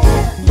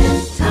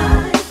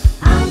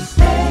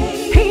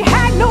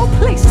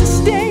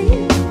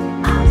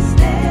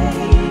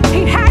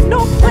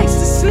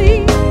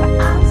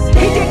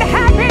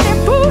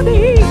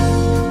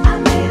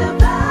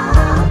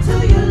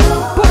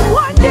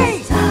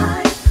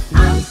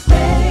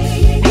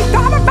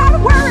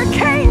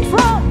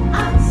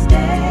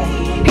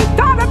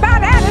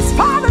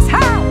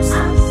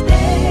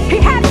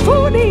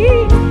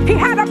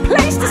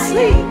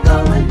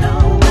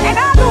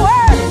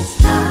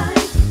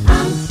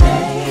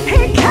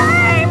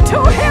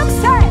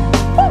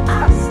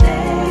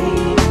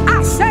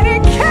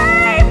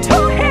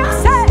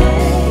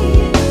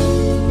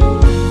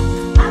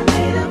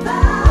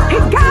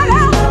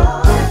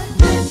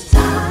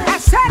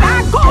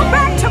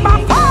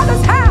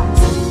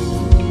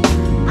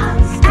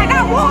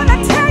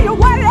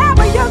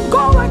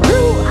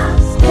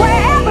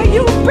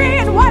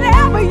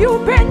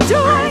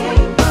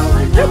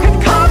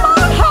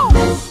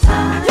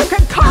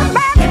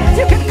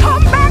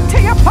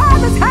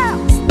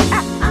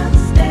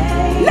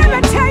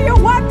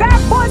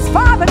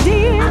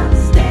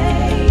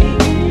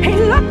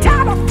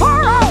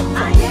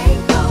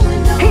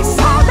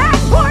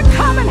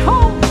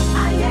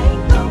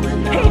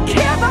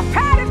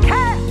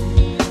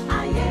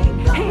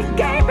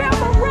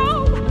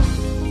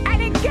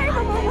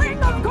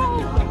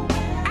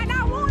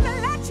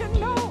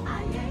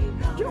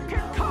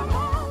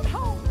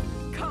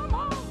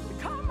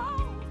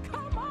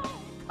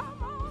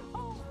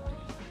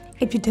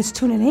 If you're just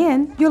tuning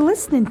in, you're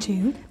listening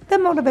to the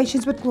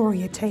Motivations with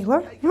Gloria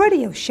Taylor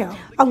radio show,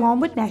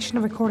 along with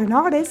national recording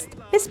artist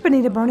Miss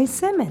Bonita Burney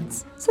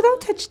Simmons. So don't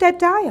touch that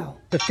dial.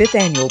 The 5th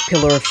Annual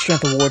Pillar of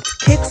Strength Awards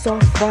kicks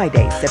off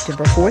Friday,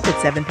 September 4th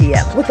at 7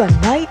 p.m. with a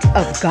night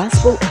of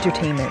gospel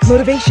entertainment.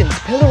 Motivations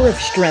Pillar of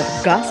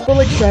Strength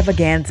Gospel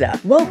Extravaganza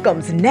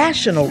welcomes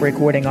national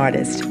recording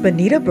artist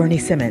Bonita Burney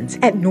Simmons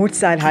at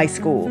Northside High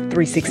School,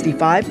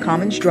 365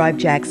 Commons Drive,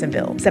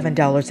 Jacksonville.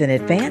 $7 in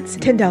advance,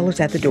 $10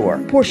 at the door.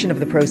 Portion of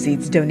the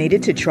proceeds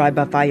donated to Tribe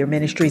by Fire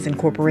Ministries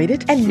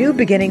Incorporated and New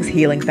Beginnings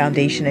Healing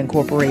Foundation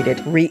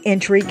Incorporated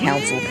Reentry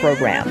Council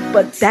Program.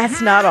 But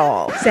that's not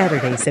all.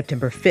 Saturday,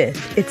 September 5th,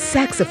 it's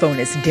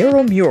saxophonist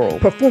Daryl Murrell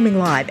performing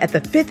live at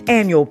the 5th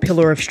Annual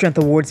Pillar of Strength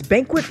Awards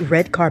Banquet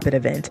Red Carpet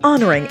event,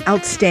 honoring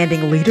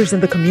outstanding leaders in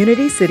the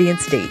community, city, and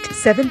state.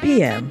 7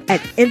 p.m.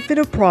 at Infant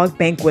of Prague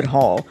Banquet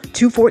Hall,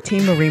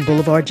 214 Marine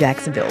Boulevard,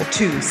 Jacksonville.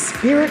 2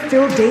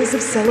 spirit-filled days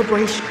of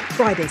celebration,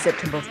 Friday,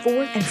 September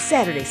 4th and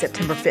Saturday,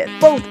 September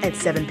 5th, both at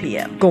 7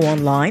 p.m. Go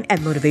online at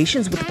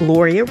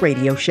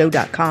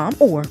motivationswithgloriaradioshow.com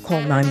or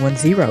call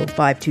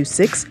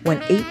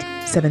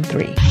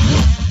 910-526-1873.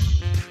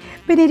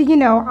 Bonita, you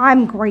know,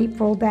 I'm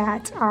grateful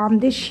that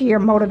this year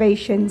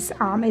Motivations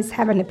is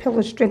having a Pillar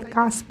of Strength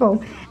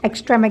Gospel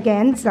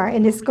Extravaganza,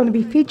 and it's going to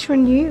be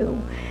featuring you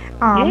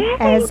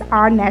as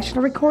our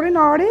national recording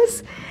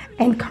artist,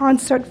 and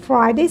concert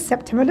Friday,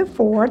 September the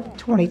 4th,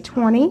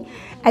 2020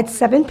 at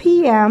 7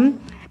 p.m.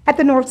 at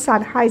the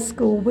Northside High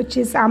School, which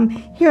is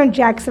here in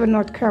Jacksonville,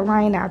 North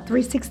Carolina,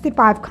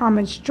 365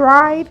 Commons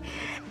Drive.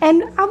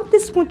 And I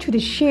just want you to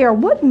share,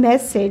 what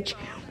message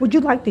would you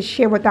like to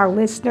share with our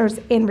listeners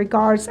in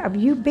regards of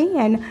you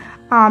being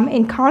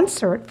in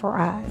concert for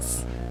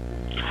us?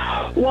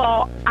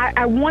 Well,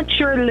 I want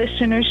your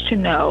listeners to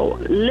know,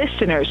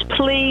 listeners,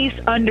 please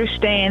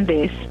understand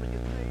this.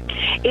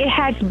 It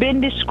has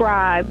been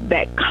described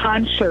that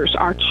concerts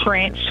are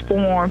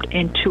transformed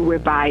into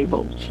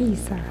revivals.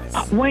 Jesus.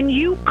 When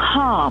you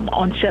come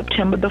on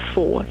September the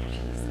 4th,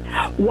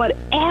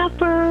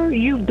 whatever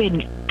you've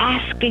been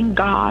asking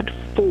God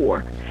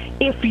for,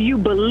 if you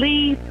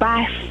believe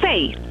by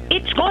faith,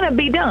 it's going to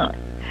be done.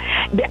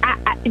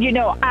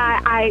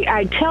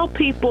 I tell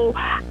people,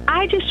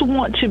 I just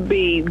want to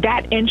be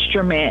that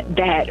instrument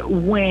that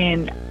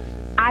when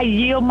I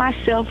yield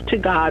myself to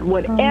God,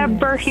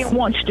 whatever He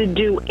wants to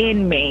do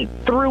in me,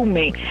 through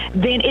me,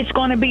 then it's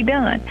going to be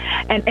done.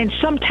 And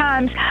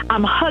sometimes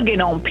I'm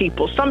hugging on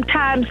people.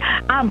 Sometimes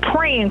I'm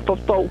praying for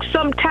folks.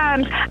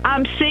 Sometimes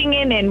I'm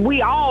singing and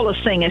we all are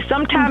singing.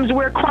 Sometimes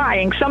we're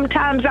crying.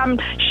 Sometimes I'm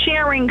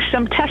sharing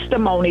some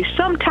testimonies.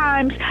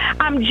 Sometimes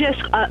I'm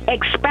just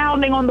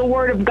expounding on the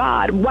Word of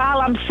God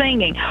while I'm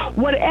singing.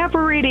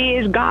 Whatever it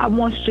is God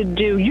wants to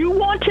do, you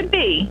want to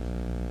be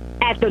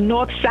at the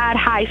Northside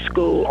High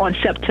School on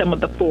September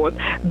the 4th,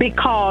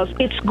 because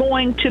it's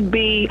going to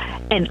be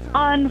an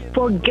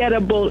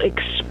unforgettable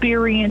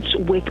experience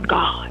with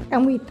God.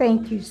 And we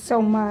thank you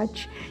so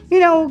much.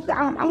 You know,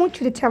 I want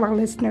you to tell our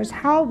listeners,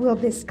 how will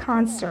this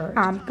concert,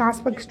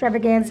 Gospel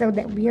Extravaganza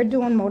that we are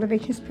doing,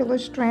 Motivations Pillar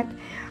of Strength,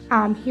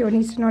 here in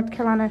Eastern North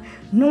Carolina,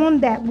 knowing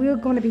that we're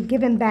going to be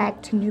giving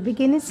back to New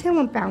Beginnings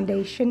Healing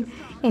Foundation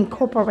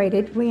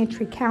Incorporated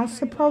Reentry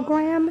Council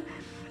Program,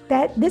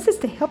 that this is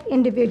to help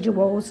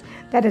individuals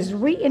that is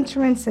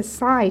re-entering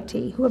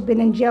society who have been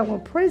in jail or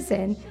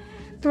prison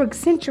through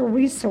essential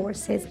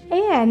resources,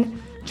 and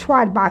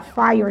Tried by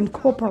Fire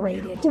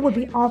Incorporated, who will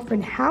be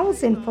offering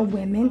housing for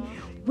women,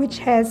 which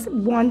has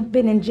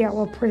been in jail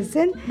or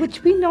prison,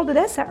 which we know that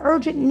that's an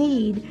urgent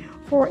need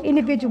for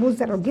individuals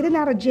that are getting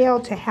out of jail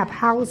to have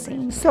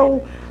housing. So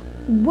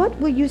what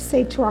will you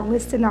say to our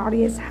listening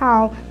audience,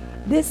 how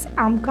this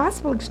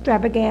gospel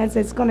extravaganza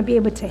is going to be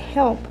able to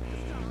help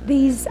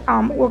these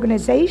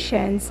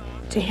organizations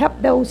to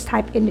help those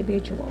type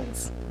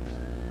individuals?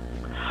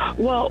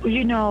 Well,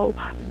 you know,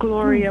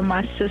 Gloria,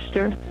 my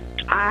sister,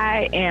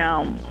 I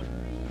am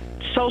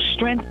so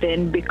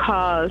strengthened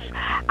because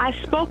I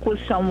spoke with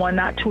someone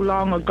not too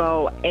long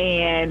ago,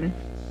 and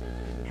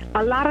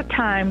a lot of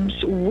times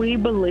we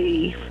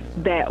believe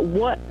that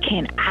what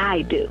can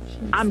I do?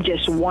 I'm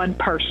just one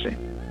person.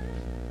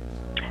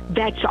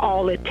 That's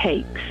all it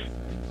takes,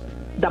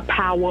 the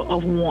power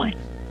of one.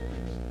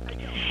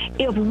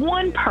 If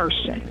one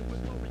person,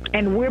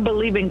 and we're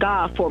believing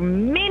God for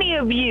many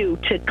of you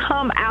to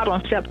come out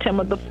on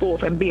September the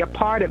 4th and be a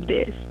part of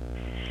this,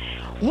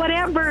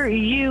 whatever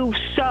you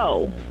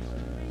sow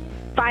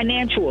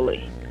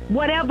financially,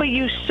 whatever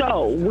you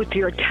sow with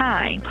your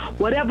time,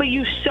 whatever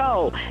you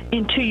sow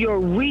into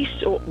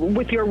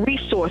with your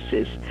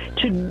resources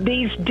to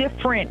these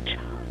different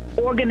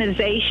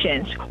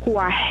organizations who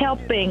are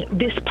helping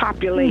this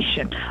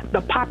population,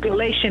 the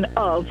population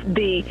of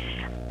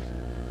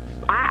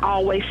I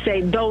always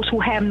say those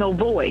who have no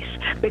voice,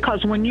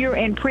 because when you're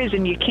in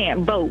prison, you can't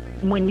vote.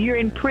 When you're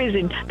in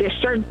prison, there's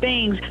certain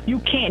things you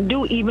can't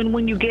do even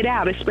when you get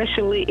out,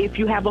 especially if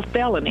you have a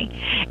felony.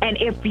 And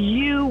if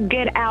you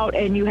get out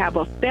and you have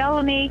a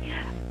felony,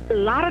 a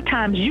lot of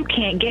times you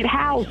can't get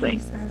housing.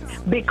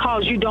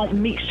 because you don't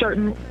meet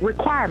certain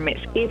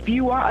requirements. If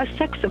you are a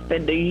sex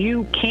offender,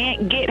 you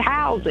can't get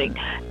housing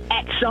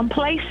at some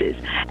places.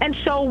 And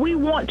so we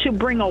want to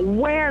bring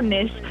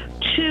awareness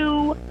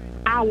to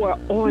our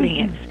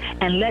audience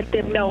and let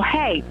them know,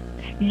 hey,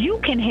 you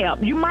can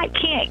help. You might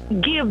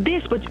can't give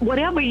this, but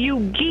whatever you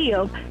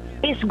give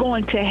is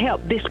going to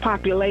help this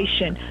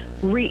population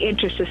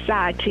re-enter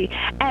society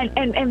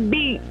and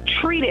be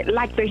treated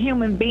like the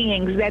human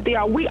beings that they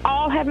are. We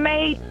all have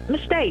made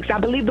mistakes. I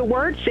believe the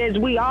word says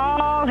we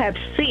all have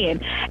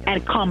sinned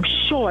and come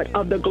short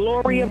of the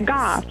glory of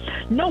God.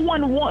 No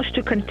one wants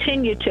to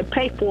continue to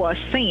pay for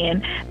a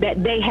sin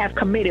that they have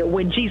committed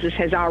when Jesus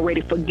has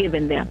already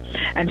forgiven them.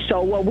 And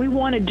so what we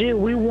want to do,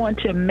 we want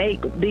to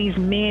make these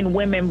men,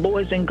 women,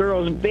 boys, and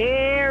girls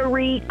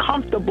very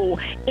comfortable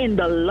in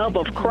the love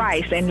of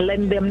Christ and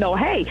letting them know,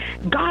 hey,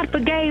 God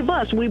forgave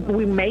us.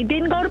 We may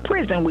didn't go to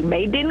prison. We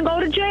may didn't go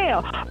to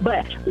jail,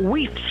 but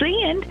we've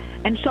sinned.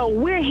 And so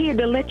we're here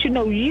to let you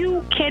know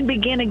you can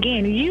begin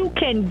again. You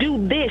can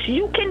do this.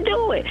 You can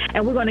do it.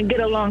 And we're going to get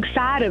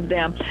alongside of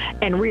them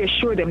and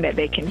reassure them that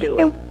they can do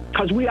it.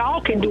 Because we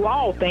all can do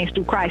all things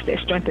through Christ that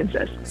strengthens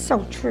us.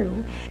 So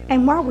true.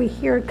 And while we're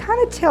here,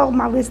 kind of tell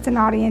my listening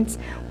audience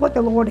what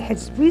the Lord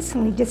has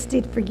recently just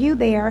did for you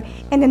there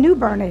in the New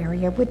Bern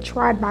area with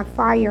Tried by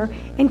Fire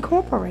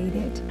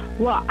Incorporated.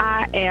 Well,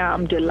 I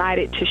am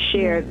delighted to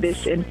share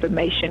this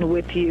information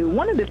with you.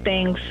 One of the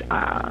things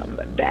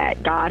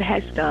that God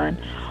has done,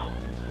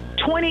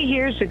 20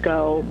 years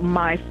ago,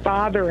 my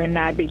father and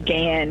I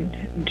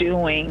began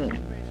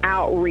doing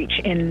outreach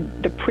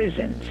in the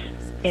prisons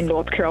in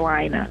North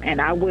Carolina, and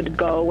I would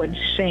go and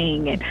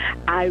sing, and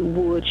I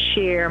would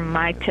share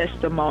my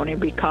testimony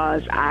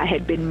because I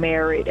had been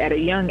married at a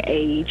young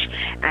age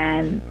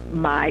and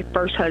my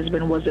first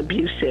husband was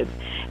abusive,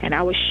 and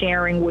I was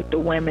sharing with the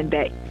women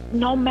that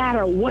no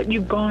matter what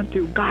you've gone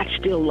through, God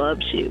still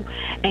loves you,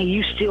 and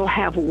you still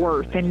have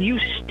worth, and you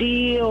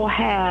still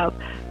have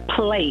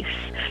place.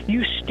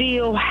 You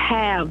still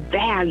have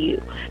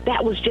value.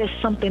 That was just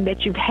something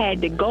that you've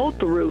had to go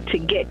through to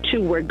get to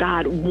where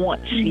God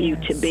wants you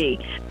to be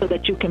so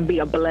that you can be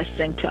a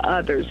blessing to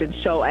others. And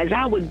so as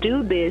I would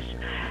do this,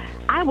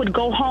 I would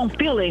go home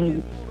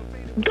feeling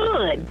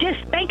good, just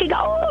thinking,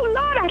 oh,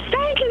 Lord, I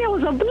thank you. It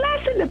was a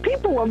blessing. The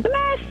people were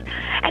blessed.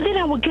 And then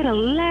I would get a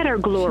letter,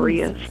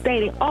 Gloria,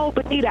 stating, oh,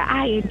 Bonita,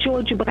 I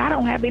enjoyed you, but I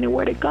don't have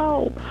anywhere to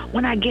go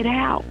when I get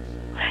out.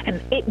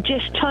 And it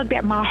just tugged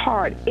at my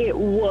heart. It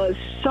was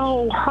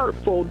so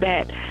hurtful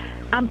that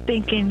I'm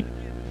thinking,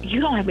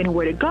 you don't have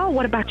anywhere to go.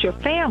 What about your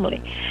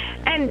family?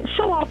 And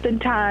so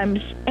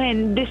oftentimes,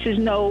 and this is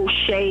no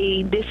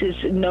shade, this is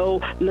no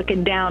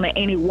looking down at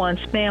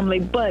anyone's family,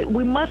 but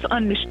we must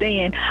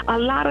understand a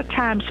lot of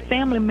times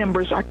family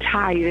members are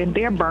tired and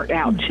they're burnt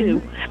out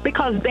too,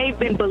 because they've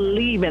been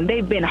believing,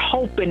 they've been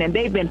hoping, and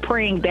they've been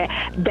praying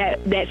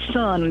that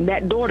son,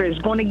 that daughter is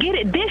going to get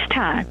it this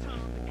time.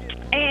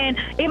 And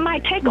it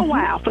might take a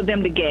while for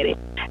them to get it.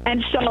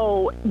 And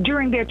so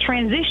during their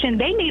transition,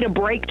 they need a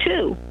break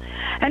too.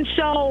 And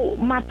so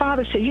my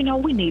father said, you know,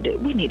 we need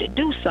to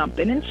do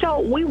something. And so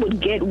we would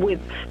get with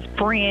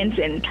friends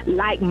and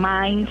like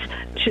minds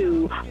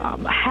to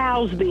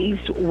house these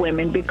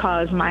women,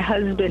 because my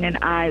husband and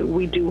I,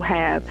 we do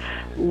have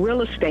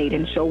real estate.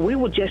 And so we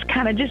would just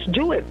kind of just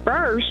do it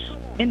first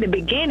in the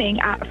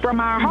beginning from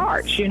our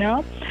hearts, you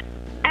know.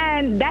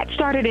 And that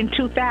started in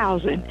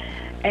 2000.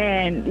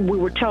 And we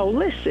were told,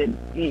 listen,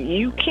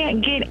 you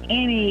can't get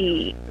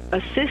any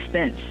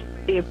assistance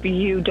if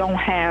you don't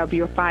have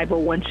your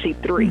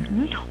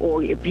 501c3,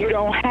 or if you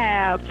don't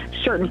have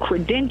certain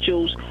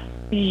credentials,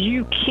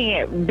 you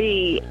can't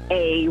be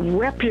a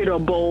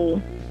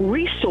reputable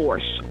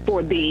resource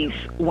for these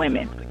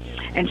women.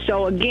 And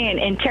so, again,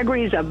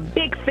 integrity is a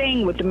big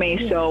thing with me.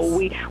 Yes. So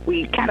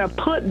we kind of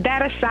put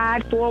that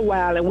aside for a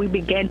while, and we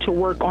began to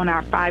work on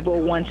our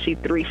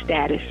 501c3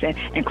 status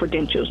and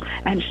credentials.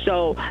 And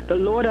so the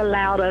Lord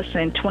allowed us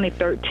in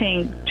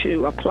 2013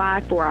 to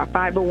apply for our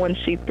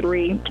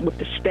 501c3 with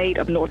the state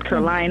of North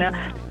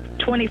Carolina.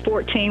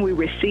 2014, we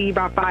received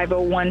our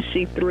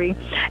 501c3.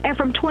 And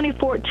from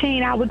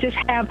 2014, I would just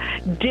have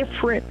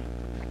different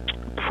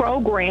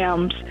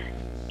programs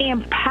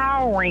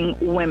empowering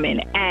women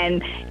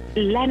and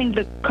letting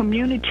the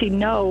community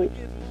know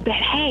that,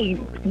 hey,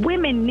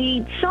 women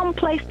need some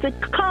place to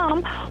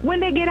come when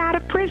they get out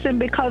of prison,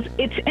 because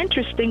it's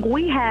interesting.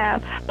 We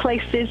have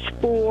places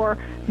for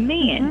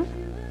men,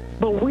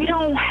 but we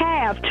don't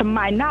have, to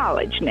my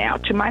knowledge,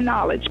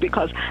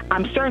 because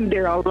I'm certain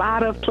there are a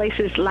lot of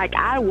places like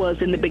I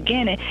was in the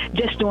beginning,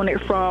 just doing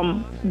it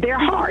from their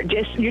heart,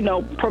 just, you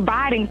know,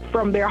 providing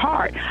from their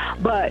heart.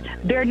 But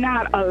there are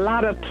not a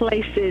lot of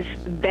places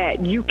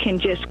that you can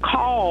just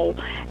call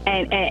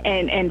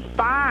and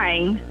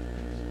find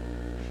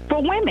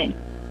for women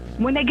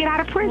when they get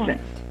out of prison.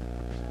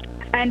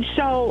 And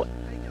so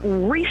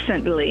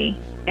recently,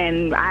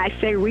 And I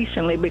say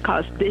recently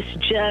because this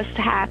just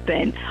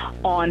happened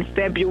on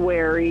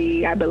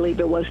February, I believe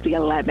it was the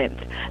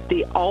 11th.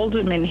 The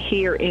aldermen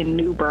here in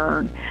New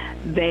Bern,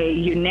 they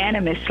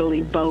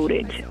unanimously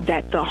voted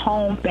that the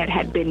home that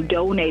had been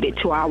donated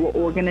to our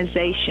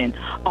organization,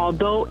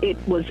 although it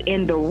was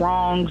in the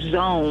wrong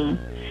zone,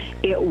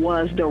 it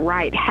was the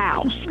right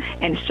house.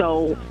 And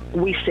so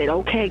we said,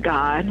 okay,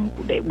 God,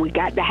 we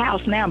got the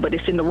house now, but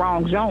it's in the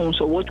wrong zone.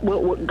 So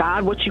what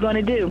God, what you going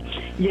to do?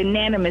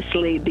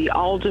 Unanimously, the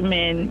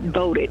aldermen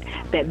voted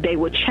that they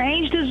would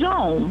change the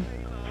zone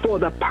for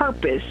the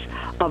purpose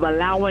of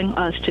allowing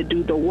us to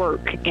do the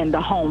work in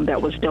the home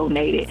that was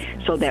donated,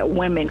 so that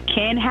women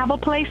can have a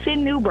place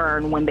in New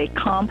Bern when they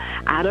come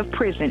out of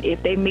prison.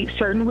 If they meet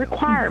certain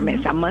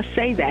requirements, I must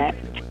say that,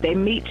 they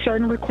meet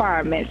certain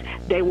requirements,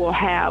 they will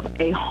have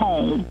a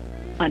home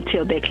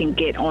until they can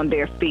get on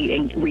their feet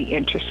and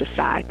re-enter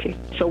society.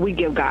 So we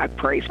give God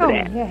praise for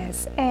that.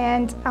 Yes.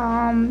 And,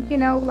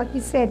 like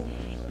you said,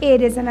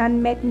 it is an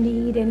unmet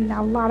need in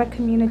a lot of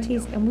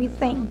communities, and we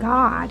thank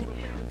God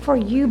for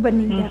you,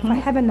 Bonita, for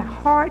having the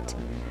heart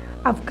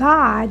of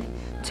God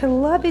to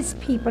love his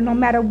people no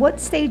matter what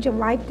stage of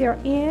life they're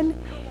in.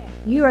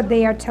 You are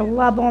there to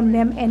love on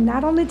them, and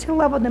not only to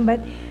love on them,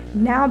 but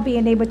now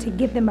being able to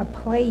give them a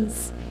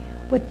place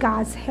with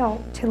God's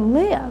help to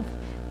live.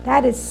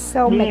 That is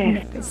so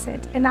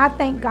magnificent. And I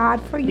thank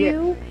God for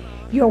you,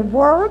 your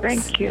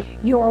works,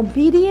 your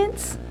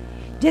obedience,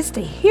 just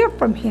to hear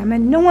from him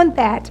and knowing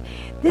that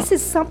this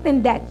is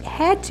something that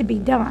had to be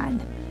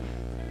done.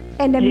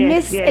 In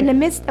the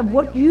midst of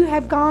what you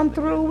have gone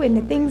through and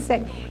the things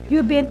that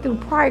you've been through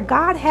prior,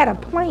 God had a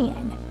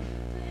plan.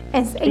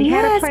 And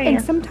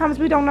sometimes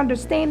we don't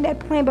understand that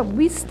plan, but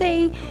we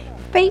stay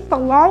faithful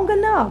long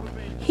enough,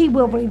 he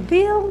will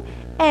reveal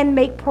and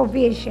make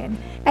provision.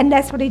 And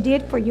that's what he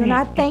did for you. And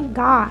I thank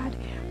God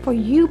for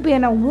you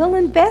being a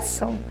willing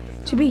vessel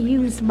to be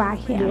used by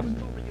him.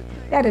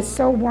 That is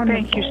so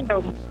wonderful. Thank you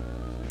so much.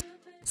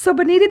 So,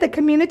 Bonita, the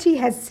community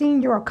has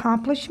seen your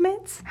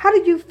accomplishments. How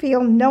do you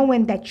feel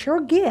knowing that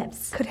your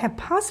gifts could have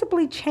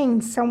possibly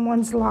changed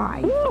someone's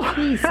life?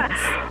 Jesus.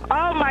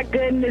 Oh, my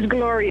goodness,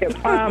 Gloria.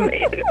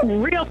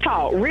 Real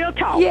talk.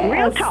 Yes.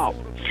 Real talk.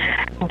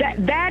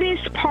 That is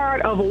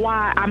part of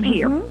why I'm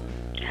here.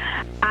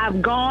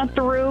 I've gone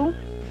through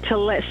to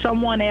let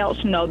someone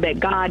else know that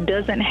God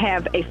doesn't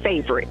have a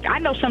favorite. I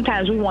know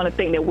sometimes we want to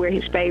think that we're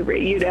his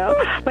favorite,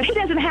 but he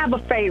doesn't have a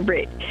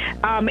favorite.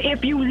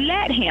 If you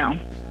let him,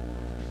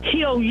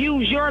 he'll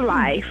use your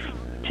life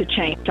to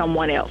change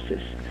someone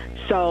else's.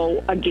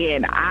 So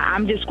again,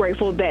 I'm just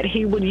grateful that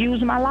he would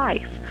use my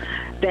life,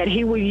 that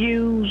he would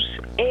use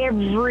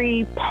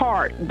every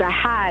part, the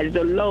highs,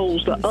 the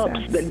lows, the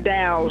ups, the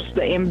downs,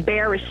 the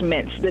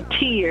embarrassments, the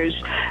tears,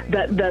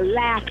 the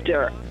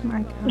laughter.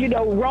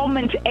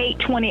 Romans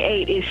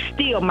 8:28 is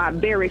still my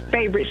very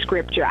favorite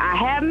scripture. I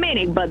have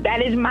many, but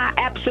that is my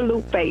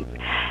absolute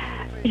favorite.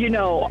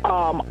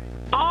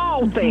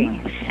 All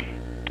things,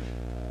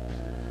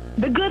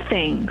 the good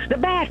things, the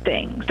bad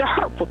things, the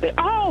hurtful things,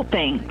 all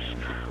things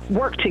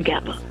work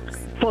together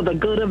for the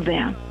good of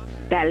them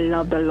that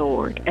love the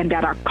Lord and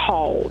that are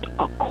called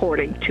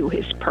according to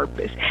his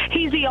purpose.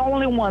 He's the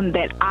only one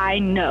that I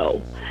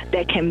know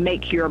that can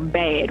make your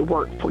bad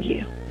work for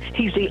you.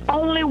 He's the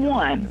only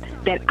one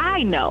that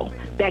I know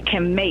that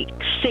can make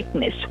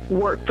sickness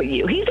work for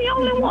you. He's the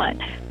only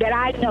one that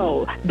I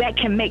know that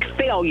can make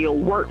failure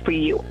work for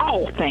you.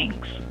 All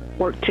things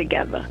work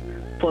together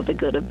for the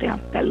good of them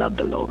that love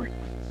the Lord.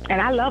 And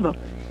I love him.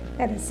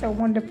 That is so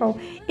wonderful.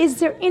 Is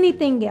there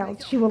anything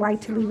else you would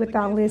like to leave with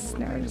our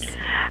listeners?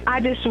 I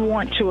just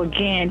want to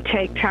again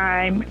take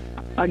time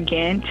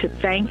to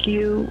thank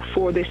you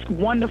for this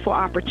wonderful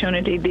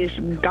opportunity, this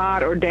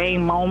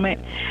God-ordained moment,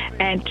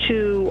 and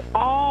to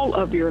all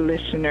of your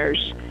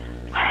listeners,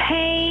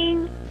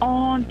 hang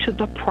on to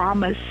the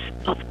promise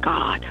of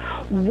God.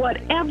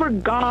 Whatever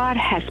God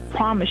has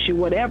promised you,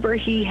 whatever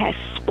he has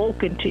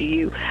spoken to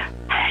you,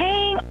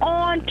 hang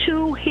on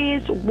to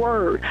his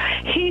word.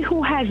 He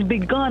who has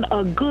begun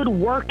a good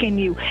work in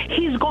you,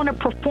 he's going to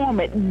perform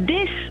it.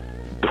 This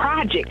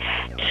project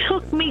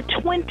took me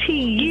 20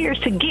 years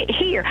to get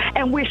here,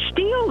 and we're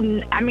still,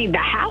 the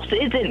house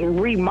isn't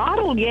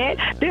remodeled yet.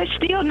 There's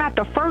still not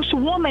the first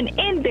woman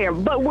in there,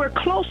 but we're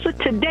closer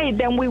today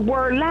than we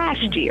were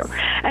last year.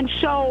 And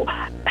so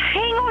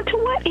hang on to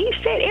what he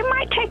said. It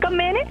might take a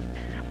minute,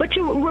 but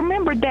you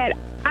remember that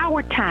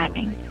our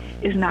timing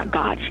is not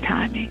God's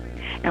timing.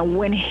 And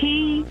when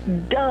he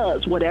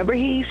does whatever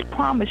he's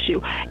promised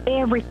you,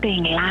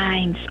 everything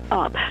lines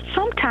up.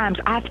 Sometimes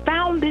I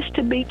found this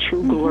to be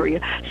true,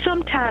 Gloria.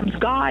 Sometimes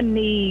God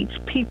needs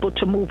people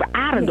to move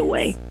out of the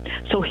way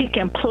so he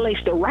can place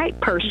the right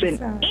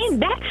person in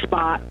that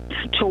spot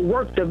to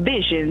work the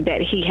vision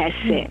that he has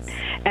set.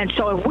 And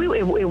so if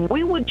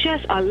we would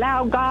just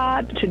allow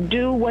God to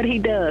do what he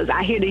does,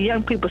 I hear the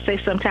young people say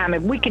sometimes,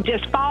 if we could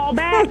just fall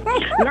back,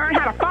 learn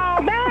how to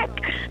fall back,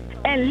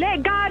 and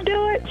let God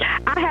do it.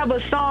 I have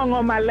a song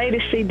on my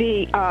latest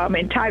CD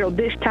entitled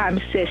This Time.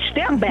 It says,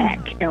 step back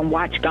and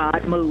watch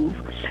God move.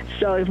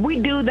 So if we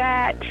do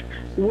that,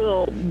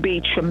 will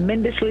be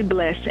tremendously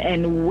blessed,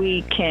 and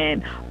we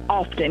can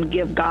often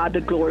give God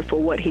the glory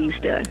for what he's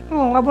done.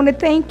 Oh, I want to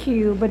thank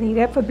you,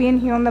 Bonita, for being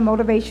here on the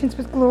Motivations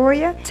with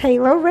Gloria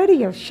Taylor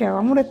radio show. I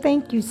want to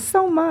thank you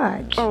so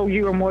much. Oh,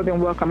 you are more than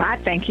welcome. I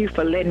thank you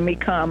for letting me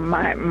come.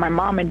 My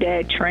mom and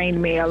dad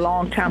trained me a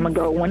long time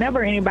ago.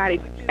 Whenever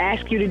anybody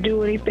asks you to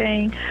do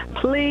anything,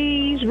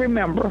 please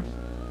remember,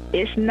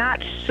 it's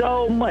not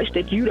so much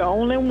that you're the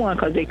only one,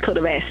 because they could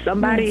have asked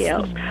somebody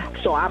else.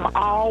 So I've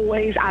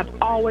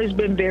always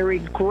been very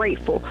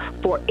grateful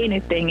for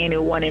anything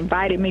anyone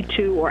invited me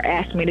to or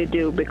asked me to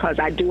do, because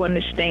I do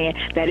understand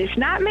that it's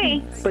not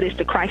me, but it's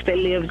the Christ that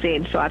lives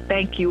in. So I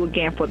thank you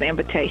again for the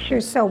invitation.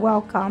 You're so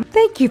welcome.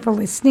 Thank you for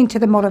listening to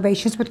the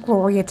Motivations with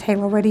Gloria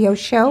Taylor radio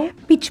show,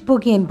 Beach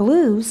Boogie and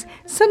Blues,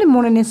 Sunday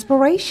morning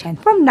inspiration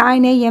from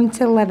 9 a.m.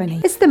 to 11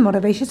 a.m. It's the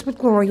Motivations with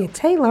Gloria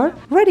Taylor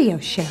radio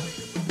show.